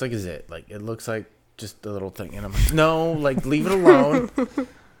looks like a zit. Like it looks like just a little thing. And I'm like, no, like leave it alone.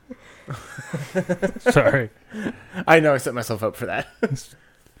 Sorry. I know I set myself up for that.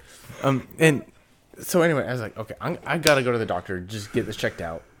 And so anyway, I was like, okay, I gotta go to the doctor, just get this checked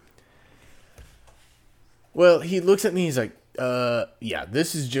out. Well, he looks at me, he's like, yeah,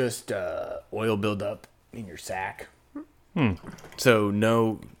 this is just oil buildup in your sack. So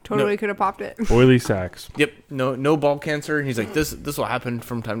Totally could have popped it. Oily sacks. no ball cancer. And he's like, this will happen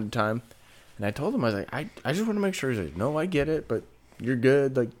from time to time. And I told him, I was like, I just want to make sure. He's like, no, I get it, but you're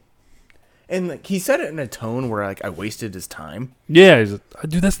good. Like, and like he said it in a tone where like I wasted his time. Yeah, dude,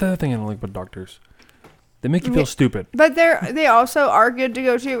 that's the other thing I don't like about doctors. They make you feel stupid. But they also are good to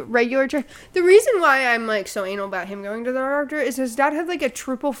go to regular check. The reason why I'm like so anal about him going to the doctor is his dad had like a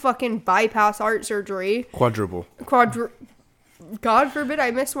triple fucking bypass heart surgery. Quadruple. God forbid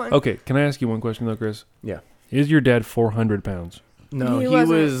I miss one. Okay, can I ask you one question though, Chris? Yeah. Is your dad 400 pounds? No, He he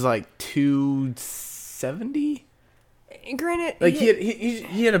wasn't. was like 270. Granted, Like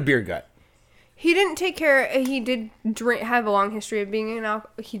he had a beer gut. he didn't take care. He did have a long history of being an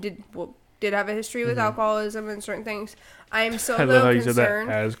he did have a history with alcoholism and certain things. I am so I love though how you said that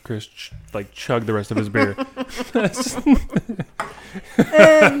concerned. as Chris chugged the rest of his beer.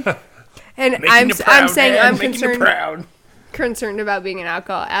 And I'm saying I'm concerned about being an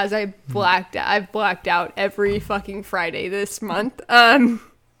alcoholic as I've blacked out every fucking Friday this month.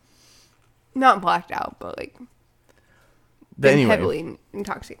 Not blacked out, but like been Anyway. heavily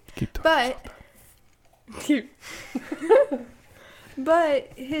intoxicated. Keep talking.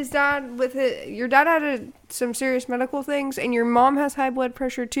 But his dad your dad had some serious medical things, and your mom has high blood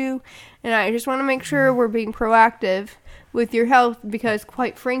pressure too. And I just want to make sure we're being proactive with your health because,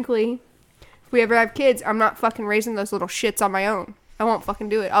 quite frankly, if we ever have kids, I'm not fucking raising those little shits on my own. I won't fucking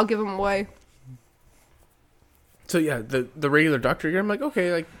do it. I'll give them away. So yeah, the regular doctor here, I'm like,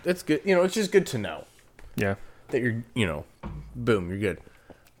 okay, like that's good. It's just good to know. Yeah. that you're, boom, you're good.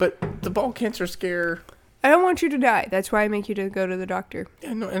 But the ball cancer scare, I don't want you to die. That's why I make you to go to the doctor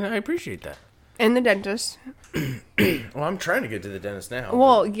yeah, no, and I appreciate that. and the dentist. Well, I'm trying to get to the dentist now.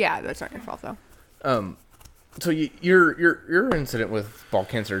 Well, yeah, that's not your fault though. So your incident with ball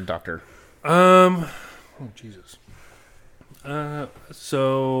cancer, doctor. Oh Jesus.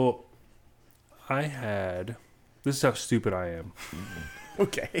 So I had. This is how stupid I am.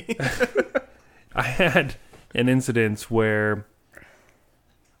 Okay. I had an incident where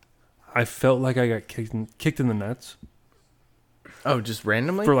I felt like I got kicked in the nuts Oh, just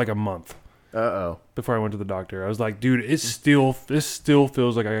randomly? for like a month Uh-oh. before I went to the doctor. I was like, dude, this still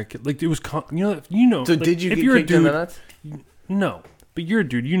feels like I got kicked. Like it was, you know. So like, did you if get you're a kicked in the dude- nuts? No, but you're a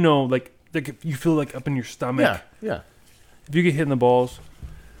dude. Like if you feel like up in your stomach. Yeah, yeah. If you get hit in the balls,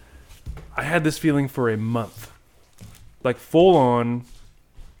 I had this feeling for a month, like full on.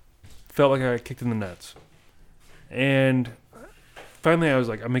 Felt like I got kicked in the nuts, and finally I was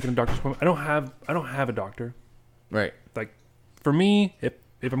like, I'm making a doctor's appointment. I don't have a doctor. Right. Like for me, if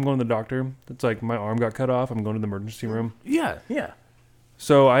I'm going to the doctor, it's like my arm got cut off. I'm going to the emergency room. Yeah, yeah.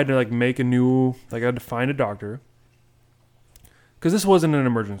 So I had to like make a new, like I had to find a doctor, because this wasn't an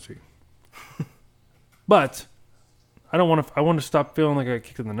emergency. But I want to stop feeling like I got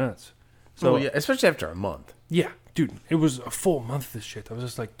kicked in the nuts. So Yeah, especially after a month. yeah, dude, it was a full month of this shit. I was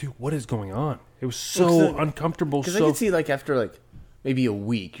just like, dude, what is going on? It was so Well, 'cause uncomfortable. Because I So could see, like, after, like, maybe a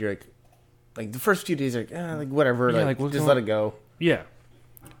week, you're like the first few days, like whatever, Yeah, like like, what's just going let it go. yeah,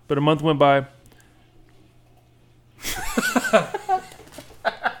 but a month went by.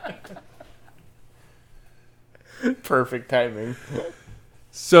 Perfect timing.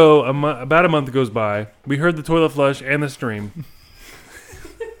 So about a month goes by. We heard the toilet flush and the stream.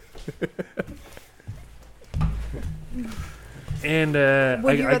 And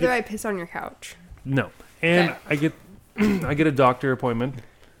Would you rather I piss on your couch? no. And Okay. I get I get a doctor appointment,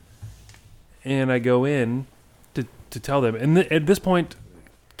 and I go in to tell them. And at this point,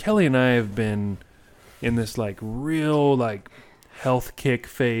 Kelly and I have been in this like real like health kick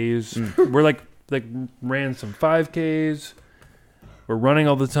phase. We're like ran some 5Ks. We're running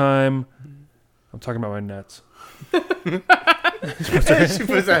all the time. I'm talking about my nuts. She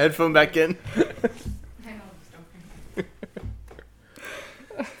puts her headphone back in. I know, just joking.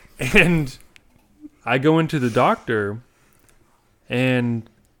 And I go into the doctor, and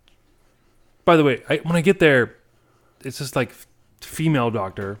by the way, when I get there, it's just like female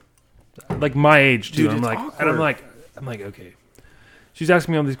doctor, like my age too. Dude, I'm it's like, awkward. and I'm like, okay. She's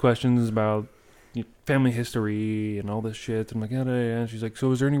asking me all these questions about family history and all this shit. I'm like, yeah. And she's like,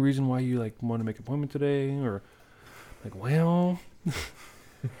 so is there any reason why you like want to make an appointment today? Or like, well,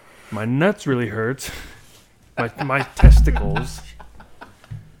 my nuts really hurt. My testicles.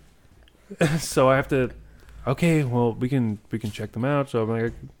 So I have to. Okay, well we can check them out. So I'm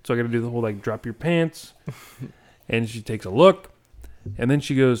like, so I got to do the whole like drop your pants, and she takes a look, and then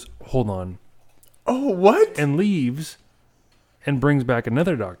she goes, hold on, Oh, what? and leaves, and brings back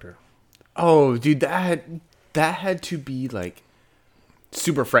another doctor. Oh, dude, that had to be like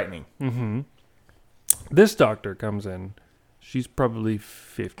super frightening. Mm-hmm. This doctor comes in. She's probably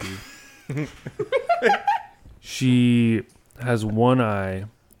 50. She has one eye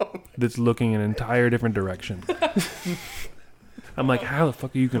that's looking in an entire different direction. I'm like, how the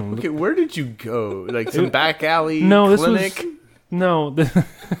fuck are you gonna look? Okay, where did you go? Like some back alley No, clinic? this was no.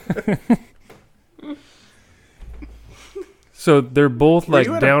 So they're both Were like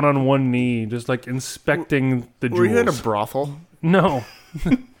you at down on one knee, just like inspecting the jewels. Were you in a brothel? No.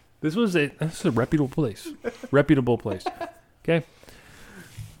 This was a reputable place. Reputable place. Okay.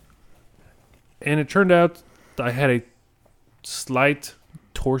 And it turned out I had a slight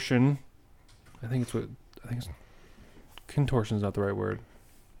torsion. I think it's contortion is not the right word.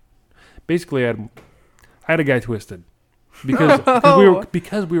 Basically, I had a guy twisted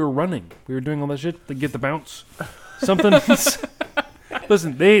because we were running. We were doing all that shit to get the bounce. Something.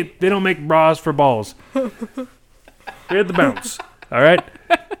 Listen, they don't make bras for balls. They had the bounce. All right.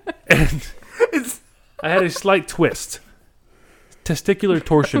 And I had a slight twist. Testicular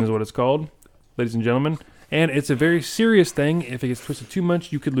torsion is what it's called, ladies and gentlemen. And it's a very serious thing. If it gets twisted too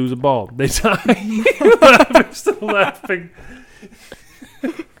much, you could lose a ball. They die. I'm still laughing.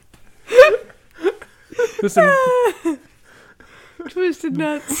 Listen, Twisted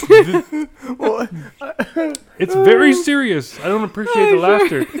nuts. it's very serious. I don't appreciate the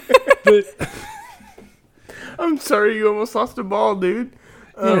laughter. But, I'm sorry, you almost lost a ball, dude.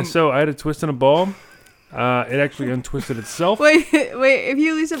 yeah, so I had a twist in a ball. It actually untwisted itself. Wait. If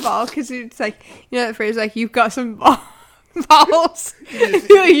you lose a ball, because it's like, you know that phrase, like, you've got some balls.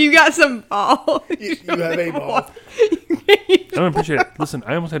 You got some balls. You have a ball. I don't appreciate it. Listen,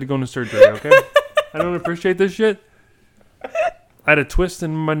 I almost had to go into surgery, okay? I don't appreciate this shit. I had a twist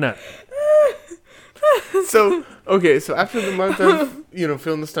in my nut. So after the month of,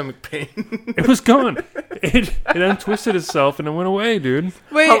 feeling the stomach pain, It was gone. It untwisted itself and it went away, dude.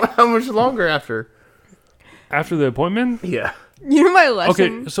 Wait, how much longer after? After the appointment? Yeah. you know my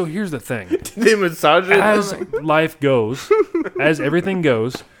lesson? Okay, so here's the thing. Did they massage it? As life goes, as everything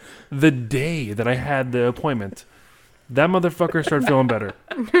goes, the day that I had the appointment, that motherfucker started feeling better.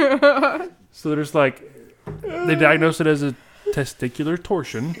 So there's they diagnosed it as a testicular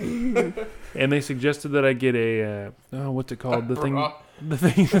torsion, and they suggested that I get a what's it called? The thing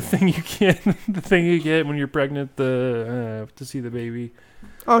you get when you're pregnant, to see the baby.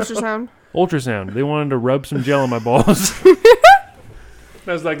 Ultrasound. Ultrasound. They wanted to rub some gel on my balls.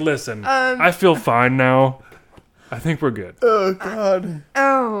 I was like, listen, I feel fine now. I think we're good. Oh God.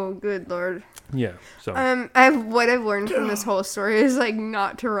 Oh, good Lord. Yeah. So What I've learned from this whole story is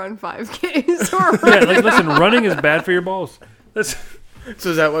not to run 5Ks or yeah, listen, running is bad for your balls. That's So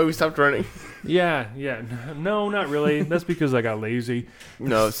is that why we stopped running? yeah. No, not really. That's because I got lazy.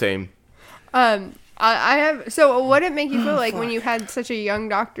 No, same. I have. So, what did it make you feel like when you had such a young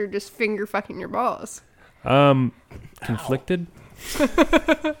doctor just finger fucking your balls? Conflicted.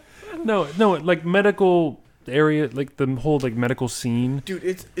 No, medical area, the whole medical scene. Dude,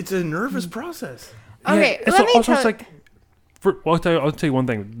 it's a nervous process. Okay, Yeah, let me also tell. it's I'll tell you one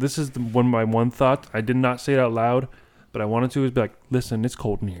thing. This is my one thought. I did not say it out loud, but I wanted to. Is be like, listen, it's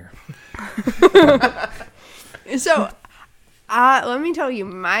cold in here. So, let me tell you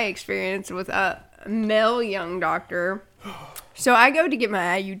my experience with a male young doctor. So I go to get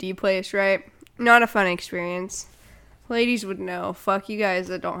my IUD placed, right? Not a fun experience. Ladies would know. Fuck you guys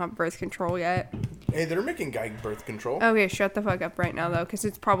that don't have birth control yet. Hey, they're making guy birth control. Okay, shut the fuck up right now, though, because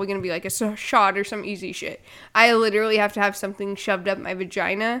it's probably going to be a shot or some easy shit. I literally have to have something shoved up my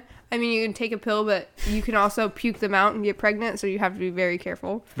vagina. I mean, you can take a pill, but you can also puke them out and get pregnant, so you have to be very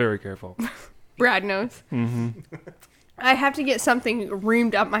careful. Very careful. Brad knows. Mm-hmm. I have to get something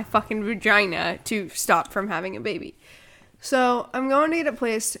reamed up my fucking vagina to stop from having a baby. So, I'm going to get it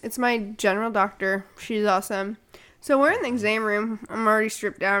placed. It's my general doctor. She's awesome. So we're in the exam room. I'm already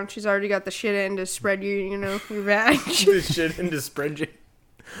stripped down. She's already got the shit in to spread your vag. This shit into spreadsheet.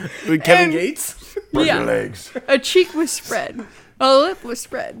 With Kevin Gates? Yeah. Your legs. A cheek was spread. A lip was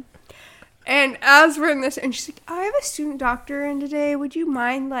spread. And as we're in this, and she's like, I have a student doctor in today. Would you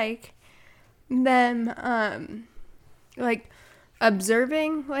mind, them,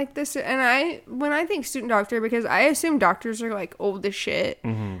 observing, this? And when I think student doctor, because I assume doctors are, old as shit.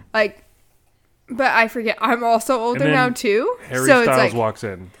 Mm-hmm. But I forget, I'm also older then now, too. Harry so Styles it's walks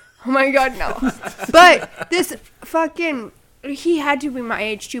in. oh my God, no. But this fucking, he had to be my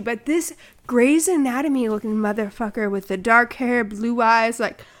age, too. But this Grey's Anatomy looking motherfucker with the dark hair, blue eyes,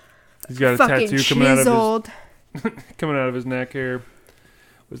 He's got a fucking tattoo chiseled. coming out of his neck here.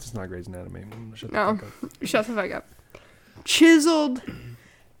 This is not Grey's Anatomy. Shut the No. fuck up. Shut the fuck up. Chiseled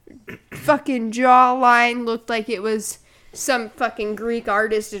fucking jawline looked like it was some fucking Greek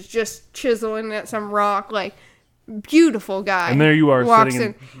artist is just chiseling at some rock. Beautiful guy. And there you are, walks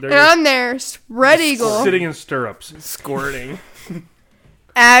sitting in- there and you are. I'm there, spread eagle. Sitting in stirrups. Squirting.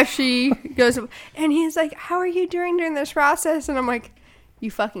 Ashy goes, and he's like, how are you doing during this process? And I'm like, you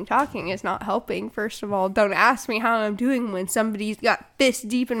fucking talking is not helping. First of all, don't ask me how I'm doing when somebody's got fist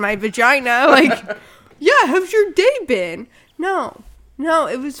deep in my vagina. Yeah, how's your day been? No,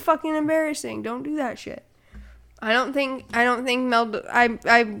 it was fucking embarrassing. Don't do that shit. I don't think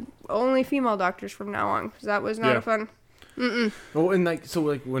I only female doctors from now on, because that was not a fun. Well, and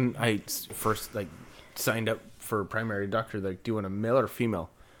when I first signed up for a primary doctor, do you want a male or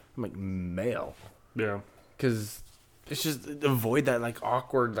female? I'm like, male. Yeah. Because it's just avoid that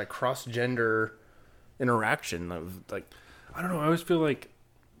awkward cross gender interaction of I don't know. I always feel like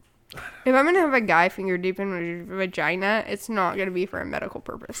If I'm gonna have a guy finger deep in my vagina, it's not gonna be for a medical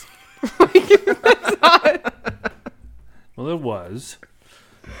purpose. well, it was.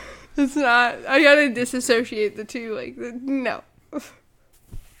 It's not. I gotta disassociate the two. No.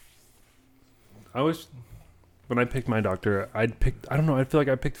 I always, when I picked my doctor, I don't know, I feel like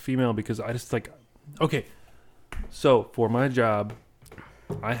I picked female because I just okay, so for my job,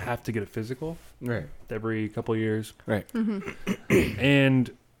 I have to get a physical right every couple of years. right. And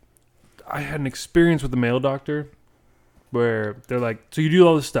I had an experience with a male doctor where they're like, so you do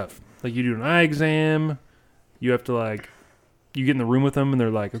all this stuff. You do an eye exam, you have to you get in the room with them and they're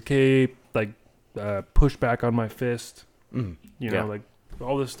like, okay, push back on my fist. Mm. You know, Yeah.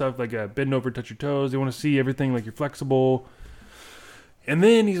 all this stuff, like bend over, touch your toes. They want to see everything, like you're flexible. And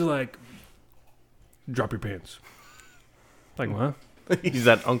then he's like, drop your pants. Like, what? He's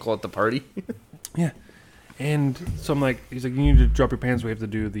that uncle at the party. Yeah. And so I'm like, he's like, you need to drop your pants. We have to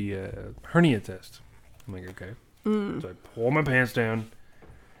do the hernia test. I'm like, okay. So I pull my pants down,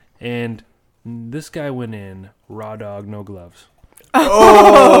 and this guy went in raw dog, no gloves.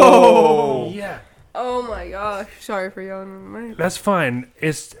 Oh! Yeah. Oh my gosh. Sorry for yelling in the mic. That's fine.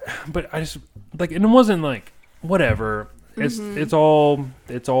 But I just, like, and it wasn't like, whatever. It's all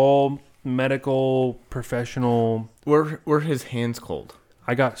medical, professional. Were his hands cold?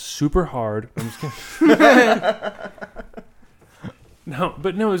 I got super hard. I'm just kidding.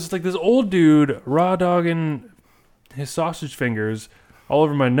 No, it's just like this old dude raw dogging his sausage fingers all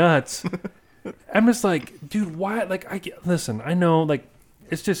over my nuts. I'm just like, dude, why? Like, listen, I know, like,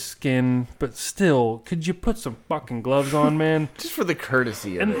 it's just skin, but still, could you put some fucking gloves on, man? Just for the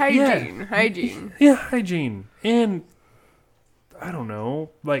courtesy of And it. Hygiene. Yeah, hygiene. And, I don't know,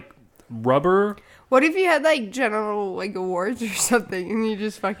 like, rubber. What if you had like genital like awards or something and you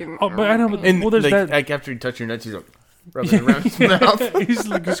just fucking? Oh, but I know, but, And well, there's like, that. like after you touch your nuts, he's like rubbing it around his mouth. He's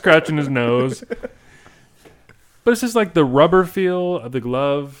like scratching his nose. But it's just like the rubber feel of the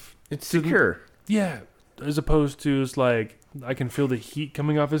glove. It's secure. Yeah. As opposed to it's like, I can feel the heat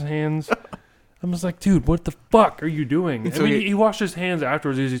coming off his hands. I'm just like, dude, what the fuck are you doing? So I mean, he washed his hands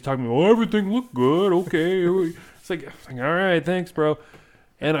afterwards. He's talking to me, oh, everything looked good. Okay. It's like, all right, thanks, bro.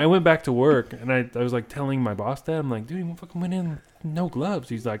 And I went back to work, and I was like telling my boss that. I'm like, dude, you fucking went in no gloves.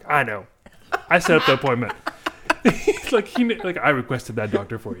 He's like, I know. I set up the appointment. He's like, I requested that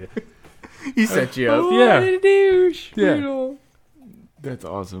doctor for you. He set you up. Yeah. What a douche. Yeah. Brutal. That's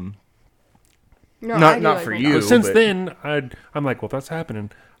awesome. No, Not- I do not like for my you. But since but- then, I'm like, well, if that's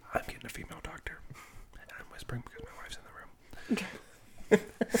happening, I'm getting a female doctor. And I'm whispering because my wife's in the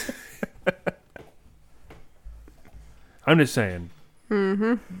room. I'm just saying.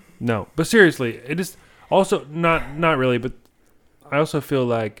 Mm-hmm. No, but seriously, it is also not really, but I also feel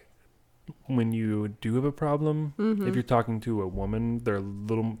like when you do have a problem, if you're talking to a woman,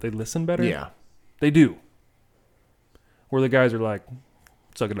 they listen better. Yeah. They do. Where the guys are like,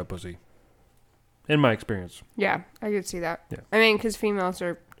 suck it up, pussy. In my experience. Yeah, I could see that. Yeah. I mean, because females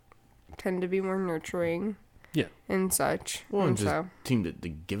tend to be more nurturing. Yeah. And such. Well, and and just so. seem to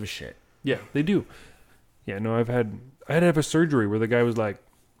give a shit. Yeah, they do. Yeah, no, I had to have a surgery where the guy was like,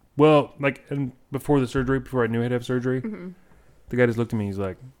 well, like, and before the surgery, before I knew I had to have surgery, the guy just looked at me. He's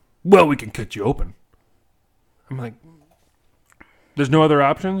like, well, we can cut you open. I'm like, there's no other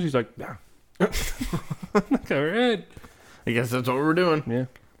options? He's like, yeah. Like, all right. I guess that's what we're doing. Yeah.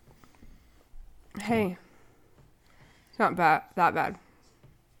 Hey. It's not that bad. Where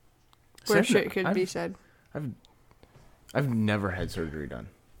Said that- shit could I've- be said. I've never had surgery done.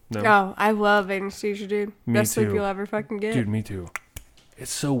 No. Oh, I love anesthesia, dude. Me Best sleep too. you'll ever fucking get. Dude, me too.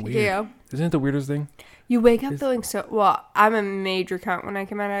 It's so weird. Yeah. Isn't it the weirdest thing? You wake up feeling so... Well, I'm a major cunt when I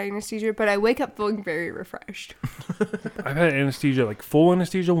come out of anesthesia, but I wake up feeling very refreshed. I've had anesthesia, like full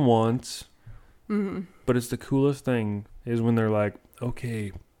anesthesia once. But it's the coolest thing is when they're like,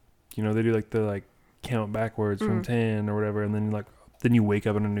 okay, you know, they do like the like count backwards from 10 or whatever. And then then you wake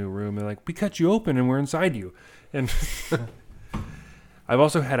up in a new room. They're like, we cut you open and we're inside you. And I've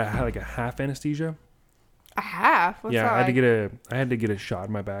also had a half anesthesia. A half? What's yeah, that I had like? to get a shot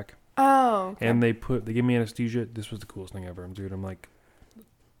in my back. Oh, okay. And they gave me anesthesia. This was the coolest thing ever, dude. I'm like,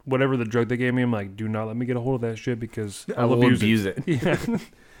 whatever the drug they gave me, I'm like, do not let me get a hold of that shit because I will abuse it. Yeah.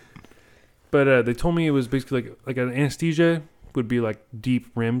 But they told me it was basically like an anesthesia would be like deep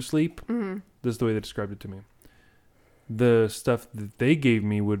REM sleep. This is the way they described it to me. The stuff that they gave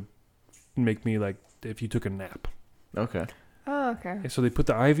me would make me like if you took a nap. Okay. Oh, okay. And so they put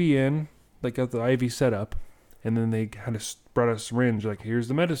the IV in, like got the IV set up, and then they brought a syringe, like here's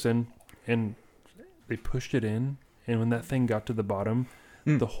the medicine, and they pushed it in, and when that thing got to the bottom,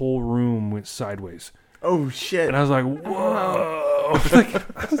 the whole room went sideways. Oh shit. And I was like, whoa. I was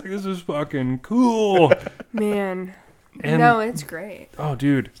like, this is fucking cool. Man. And No, it's great. oh,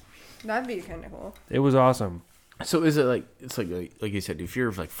 dude, That'd be kind of cool. it was awesome. So is it like it's like you said, if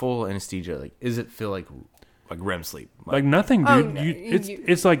you're like full anesthesia, like is it feel like REM sleep? Like nothing, Oh, dude. no,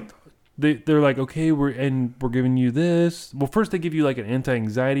 It's like they're like, okay, we're giving you this. Well, first they give you like an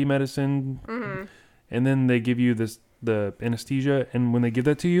anti-anxiety medicine, and then they give you the anesthesia. And when they give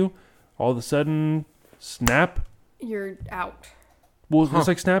that to you, all of a sudden, snap. You're out. Well, it's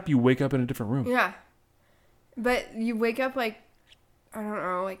like snap. You wake up in a different room. Yeah. But you wake up like, I don't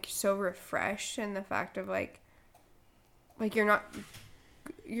know, like so refreshed, and the fact of like you're not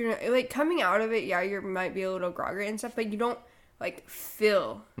like coming out of it. Yeah, you might be a little groggy and stuff, but you don't like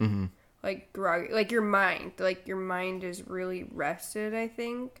feel Mm-hmm. like groggy, like your mind is really rested, I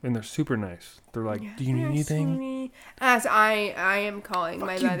think. And they're super nice. They're like, do you need Yes, anything? sweetie. As I am calling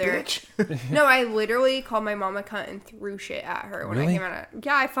my you, mother. bitch. No, I literally called my mom a cunt and threw shit at her when Really? I came out of.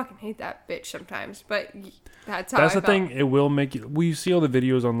 Yeah, I fucking hate that bitch sometimes, but that's how That's I the felt. thing. It will make you. We see all the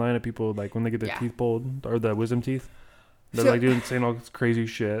videos online of people like when they get their Yeah. teeth pulled or the wisdom teeth. They're So- like doing saying all this crazy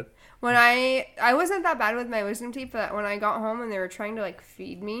shit. When I wasn't that bad with my wisdom teeth, but when I got home and they were trying to like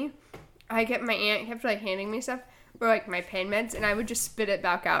feed me, my aunt kept like handing me stuff or like my pain meds, and I would just spit it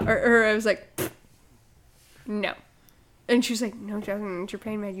back out, or I was like, no, and she was like, no, Jasmine, it's your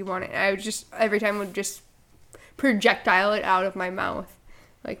pain med, you want it. And I would just every time would just projectile it out of my mouth,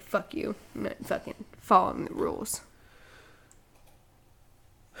 like fuck you, I'm not fucking following the rules.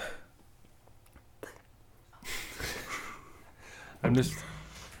 I'm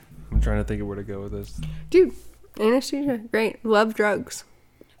trying to think of where to go with this. Dude, anesthesia, great. Love drugs.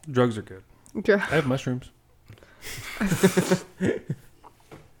 Drugs are good. Dr- I have mushrooms.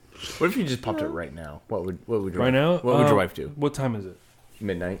 What if you just popped it right now? What would your Right now? What would your wife do? What time is it?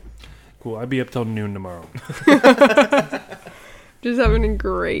 Midnight. Cool. I'd be up till noon tomorrow. Just having a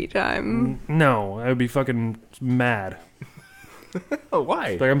great time. No, I would be fucking mad. Oh,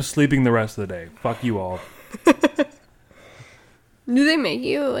 why? Like I'm sleeping the rest of the day. Fuck you all. Do they make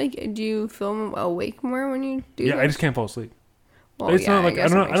you like? Do you feel awake more when you do? Yeah, that? I just can't fall asleep. Well, It's yeah, not like I guess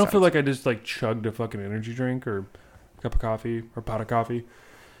that don't. I makes don't feel sense. like I just like chugged a fucking energy drink or a cup of coffee or pot of coffee.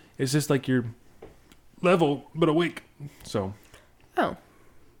 It's just like you're level but awake. So Oh,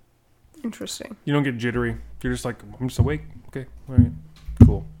 interesting. you don't get jittery. You're just like I'm just awake. Okay, all right,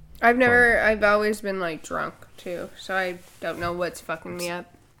 cool. I've always been like drunk too, so I don't know what's fucking me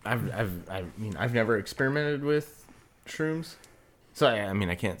up. I've never experimented with shrooms, so I mean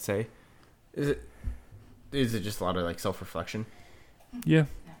I can't say. Is it just a lot of like self-reflection? Yeah.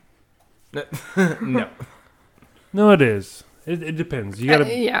 No. No, it is. It depends. You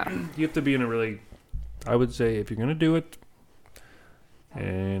gotta. Yeah. You have to be in a really. I would say if you're gonna do it,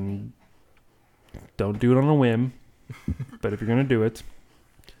 and don't do it on a whim, but if you're gonna do it,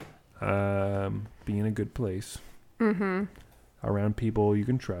 be in a good place Mm-hmm. around people you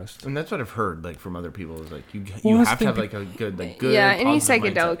can trust. And that's what I've heard, like from other people, is like you Well, that's have the to have thing, like a good Yeah, any positive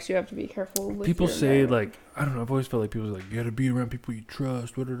mindset. psychedelics you have to be careful with. People your say mind. like I don't know. I've always felt like people say, like you gotta be around people you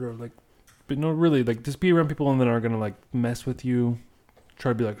trust. Whatever. Like, but no, really, like just be around people and then are gonna like mess with you.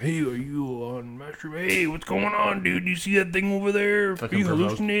 Try to be like, hey, are you on mushroom? Hey, what's going on, dude? You see that thing over there? Fucking Are you provoke.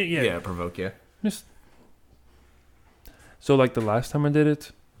 hallucinating? Yeah, provoke you. Just so like the last time I did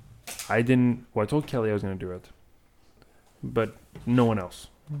it, I didn't. Well, I told Kelly I was gonna do it, but no one else.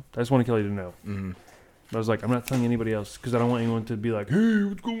 I just wanted Kelly to know. Mm-hmm. I was like, I'm not telling anybody else because I don't want anyone to be like, hey,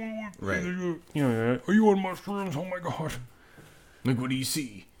 what's going on? Right. You know, are you on mushrooms? Oh my god. Like, what do you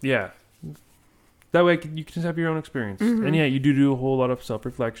see? Yeah. That way you can just have your own experience. Mhm. And yeah, you do a whole lot of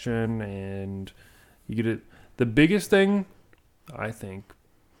self-reflection and you get it. The biggest thing, I think,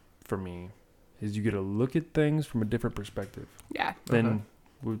 for me, is you get to look at things from a different perspective yeah. than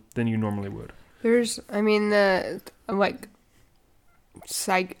you normally would. There's, I mean, the like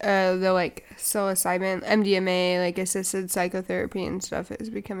the like psilocybin, MDMA, like assisted psychotherapy and stuff is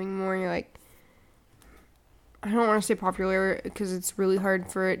becoming more like, I don't want to say popular because it's really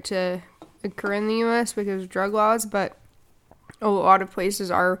hard for it to occur in the U.S. because of drug laws, but a lot of places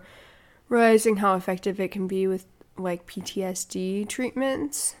are realizing how effective it can be with like PTSD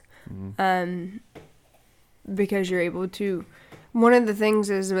treatments. Because you're able to, one of the things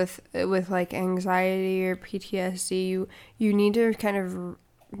is with like anxiety or PTSD, you need to kind of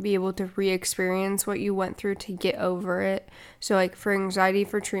be able to re-experience what you went through to get over it. So like for anxiety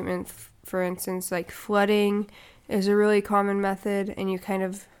for treatment, for instance, like flooding is a really common method, and you kind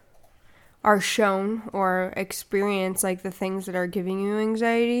of are shown or experience like the things that are giving you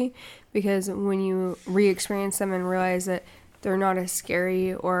anxiety, because when you re-experience them and realize that they're not as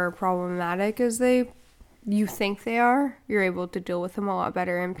scary or problematic as you think they are, you're able to deal with them a lot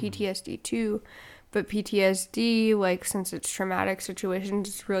better. And PTSD too, but PTSD, like since it's traumatic situations,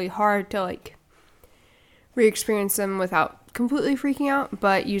 it's really hard to like re-experience them without completely freaking out.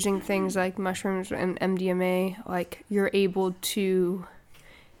 But using things like mushrooms and MDMA, like you're able to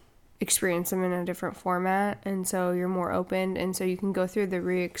experience them in a different format, and so you're more open, and so you can go through the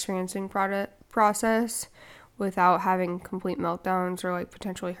re-experiencing process without having complete meltdowns or like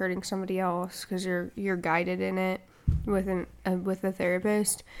potentially hurting somebody else, because you're guided in it with a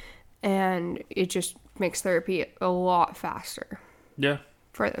therapist, and it just makes therapy a lot faster Yeah.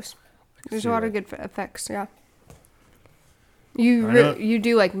 for those. There's see a lot that. of good effects. Yeah. I know. You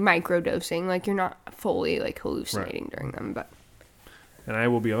do like micro dosing, like you're not fully like hallucinating during them, but And I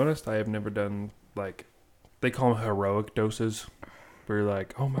will be honest, I have never done, like, they call them heroic doses. Where you're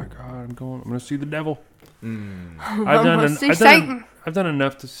like, oh my God, I'm going to see the devil. I've done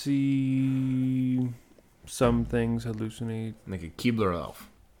enough to see some things hallucinate. Like a Keebler elf.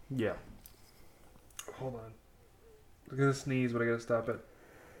 Yeah. Hold on. I'm going to sneeze, but I got to stop it.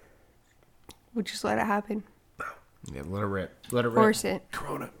 We'll just let it happen. Yeah, let it rip. Let it rip. Force it.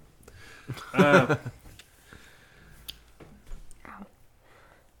 Corona. What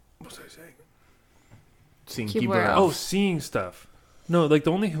was I saying? Seeing Keebler Keebler elf. Oh, elf. seeing stuff. No, like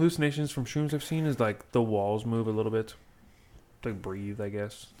the only hallucinations from shrooms I've seen is like the walls move a little bit. Like breathe, I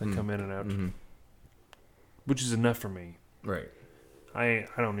guess. They come in and out. Mm-hmm. Which is enough for me. Right. I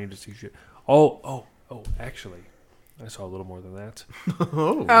don't need to see shit. Oh, actually. I saw a little more than that.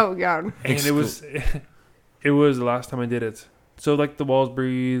 Oh. Oh, God. And it was the last time I did it. So like the walls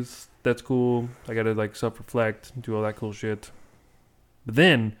breathe, that's cool. I gotta like self-reflect and do all that cool shit. But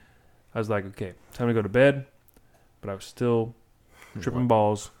then I was like, okay, time to go to bed. But I was still tripping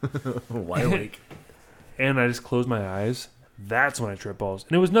balls. Wide awake. And I just closed my eyes. That's when I tripped balls.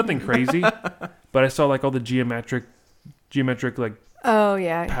 And it was nothing crazy. But I saw like all the geometric like Oh,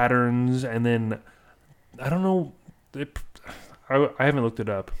 yeah. patterns. And then I don't know. I haven't looked it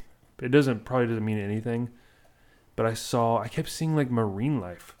up. It probably doesn't mean anything. But I kept seeing like marine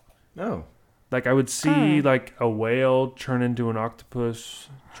life. Oh. Like I would see like a whale turn into an octopus,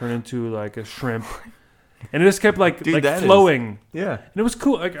 turn into like a shrimp. And it just kept like Dude, that flowing. Yeah. And it was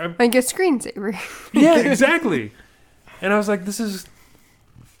cool. Like Like a screensaver. yeah, exactly. And I was like,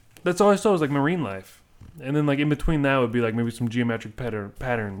 that's all I saw was like marine life. And then like in between that would be like maybe some geometric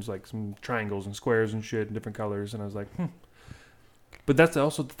patterns, like some triangles and squares and shit in different colors. And I was like, But that's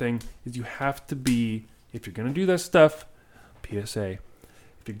also the thing is you have to be, if you're going to do that stuff, PSA, if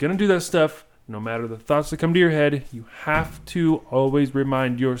you're going to do that stuff, no matter the thoughts that come to your head, you have to always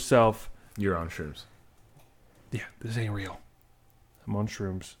remind yourself, You're on shrooms. yeah, this ain't real. I'm on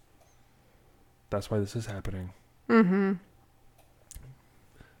shrooms. That's why this is happening. Mm-hmm.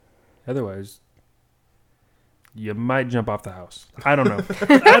 Otherwise, you might jump off the house. I don't know.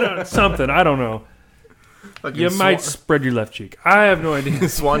 I don't know. You might spread your left cheek. I have no idea.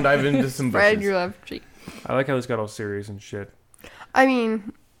 Swan dive into some bushes. Spread your left cheek. I like how this got all serious and shit. I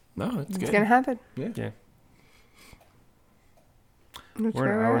mean, No, it's good. it's going to happen. Yeah. Yeah. That's We're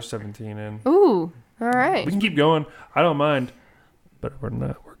where an hour at. 17 in. Ooh, all right. We can keep going. I don't mind. But we're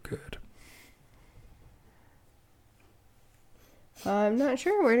not. We're good. I'm not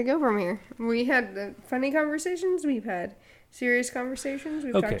sure where to go from here. We had the funny conversations. We've had serious conversations.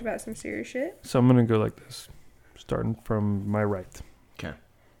 We've Okay. talked about some serious shit. So I'm going to go like this. Starting from my right. Okay.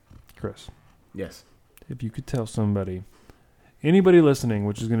 Chris, Yes. if you could tell somebody, anybody listening,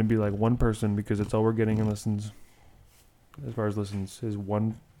 which is going to be like one person because it's all we're getting in listens, as far as listens, is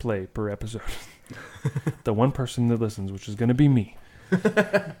one play per episode. The one person that listens, which is going to be me.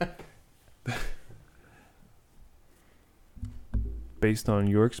 Based on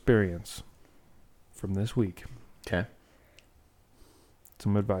your experience from this week, Okay.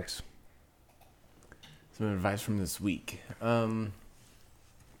 some advice. Some advice from this week.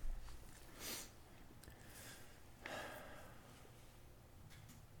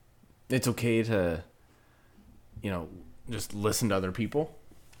 It's okay to, just listen to other people.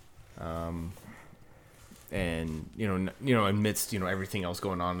 And amidst everything else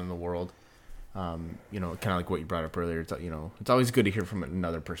going on in the world, kind of like what you brought up earlier. It's always good to hear from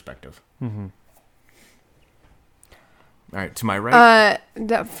another perspective. Mm-hmm. All right, to my right.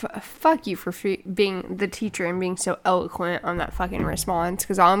 Fuck you for being the teacher and being so eloquent on that fucking response.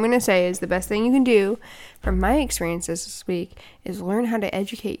 Because all I'm going to say is the best thing you can do, from my experiences this week, is learn how to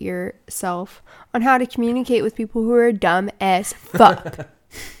educate yourself on how to communicate with people who are dumb as fuck.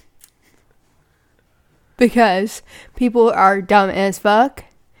 Because people are dumb as fuck.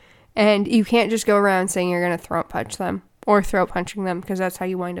 And you can't just go around saying you're going to throat punch them or throat punching them, because that's how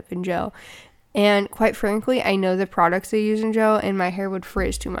you wind up in jail. And quite frankly, I know the products they use in jail, and my hair would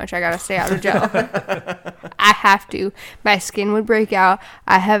frizz too much. I gotta stay out of jail. I have to. My skin would break out.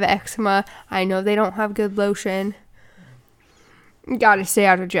 I have eczema. I know they don't have good lotion. Gotta stay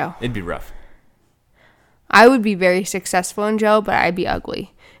out of jail. It'd be rough. I would be very successful in jail, but I'd be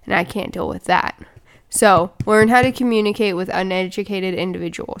ugly, and I can't deal with that. So, learn how to communicate with uneducated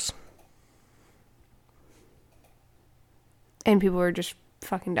individuals. And people who are just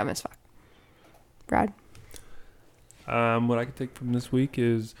fucking dumb as fuck. Brad? What I can take from this week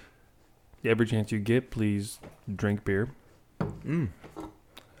is every chance you get, please drink beer.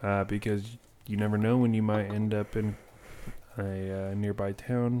 Because you never know when you might end up in a nearby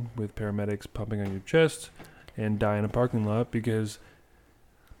town with paramedics pumping on your chest and die in a parking lot because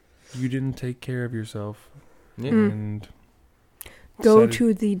you didn't take care of yourself. Yeah. And Go said-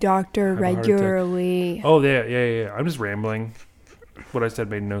 to the doctor have a heart attack. regularly. Oh, yeah. I'm just rambling. What I said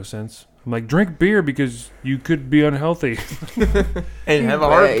made no sense. I'm like, drink beer because you could be unhealthy. And have a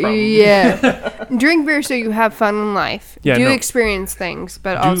heart problem. Yeah. Drink beer so you have fun in life. Yeah, Do no. experience things,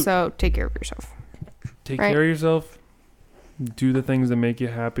 but Do- also take care of yourself. Take Right. care of yourself. Do the things that make you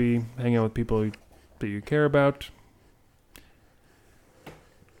happy. Hang out with people that you care about.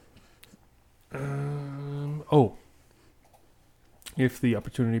 If the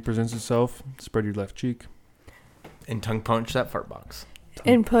opportunity presents itself, spread your left cheek. And tongue punch that fart box.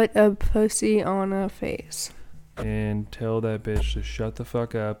 And put a pussy on a face. And tell that bitch to shut the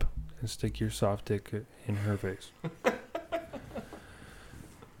fuck up and stick your soft dick in her face.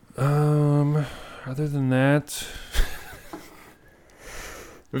 Other than that,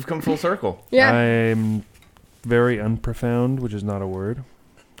 We've come full circle. Yeah. I'm very unprofound, which is not a word,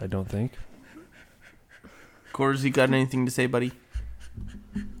 I don't think. Cors, you got anything to say, buddy?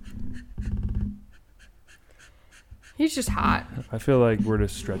 He's just hot. I feel like we're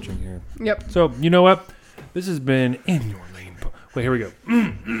just stretching here. Yep. So, you know what? This has been In Your Lane. Wait, here we go.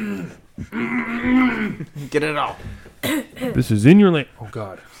 Get it all. This is In Your Lane. Oh,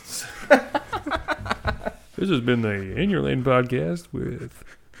 God. This has been the In Your Lane podcast with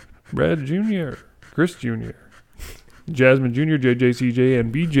Brad Jr., Chris Jr., Jasmine Jr., JJ, CJ,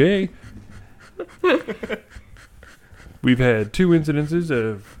 and BJ. We've had 2 incidences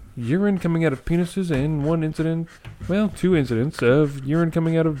of urine coming out of penises and two incidents of urine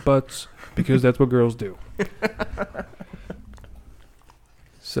coming out of butts, because that's what girls do.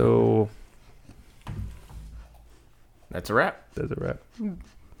 So, That's a wrap. that's a wrap.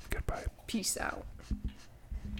 Goodbye. Peace out.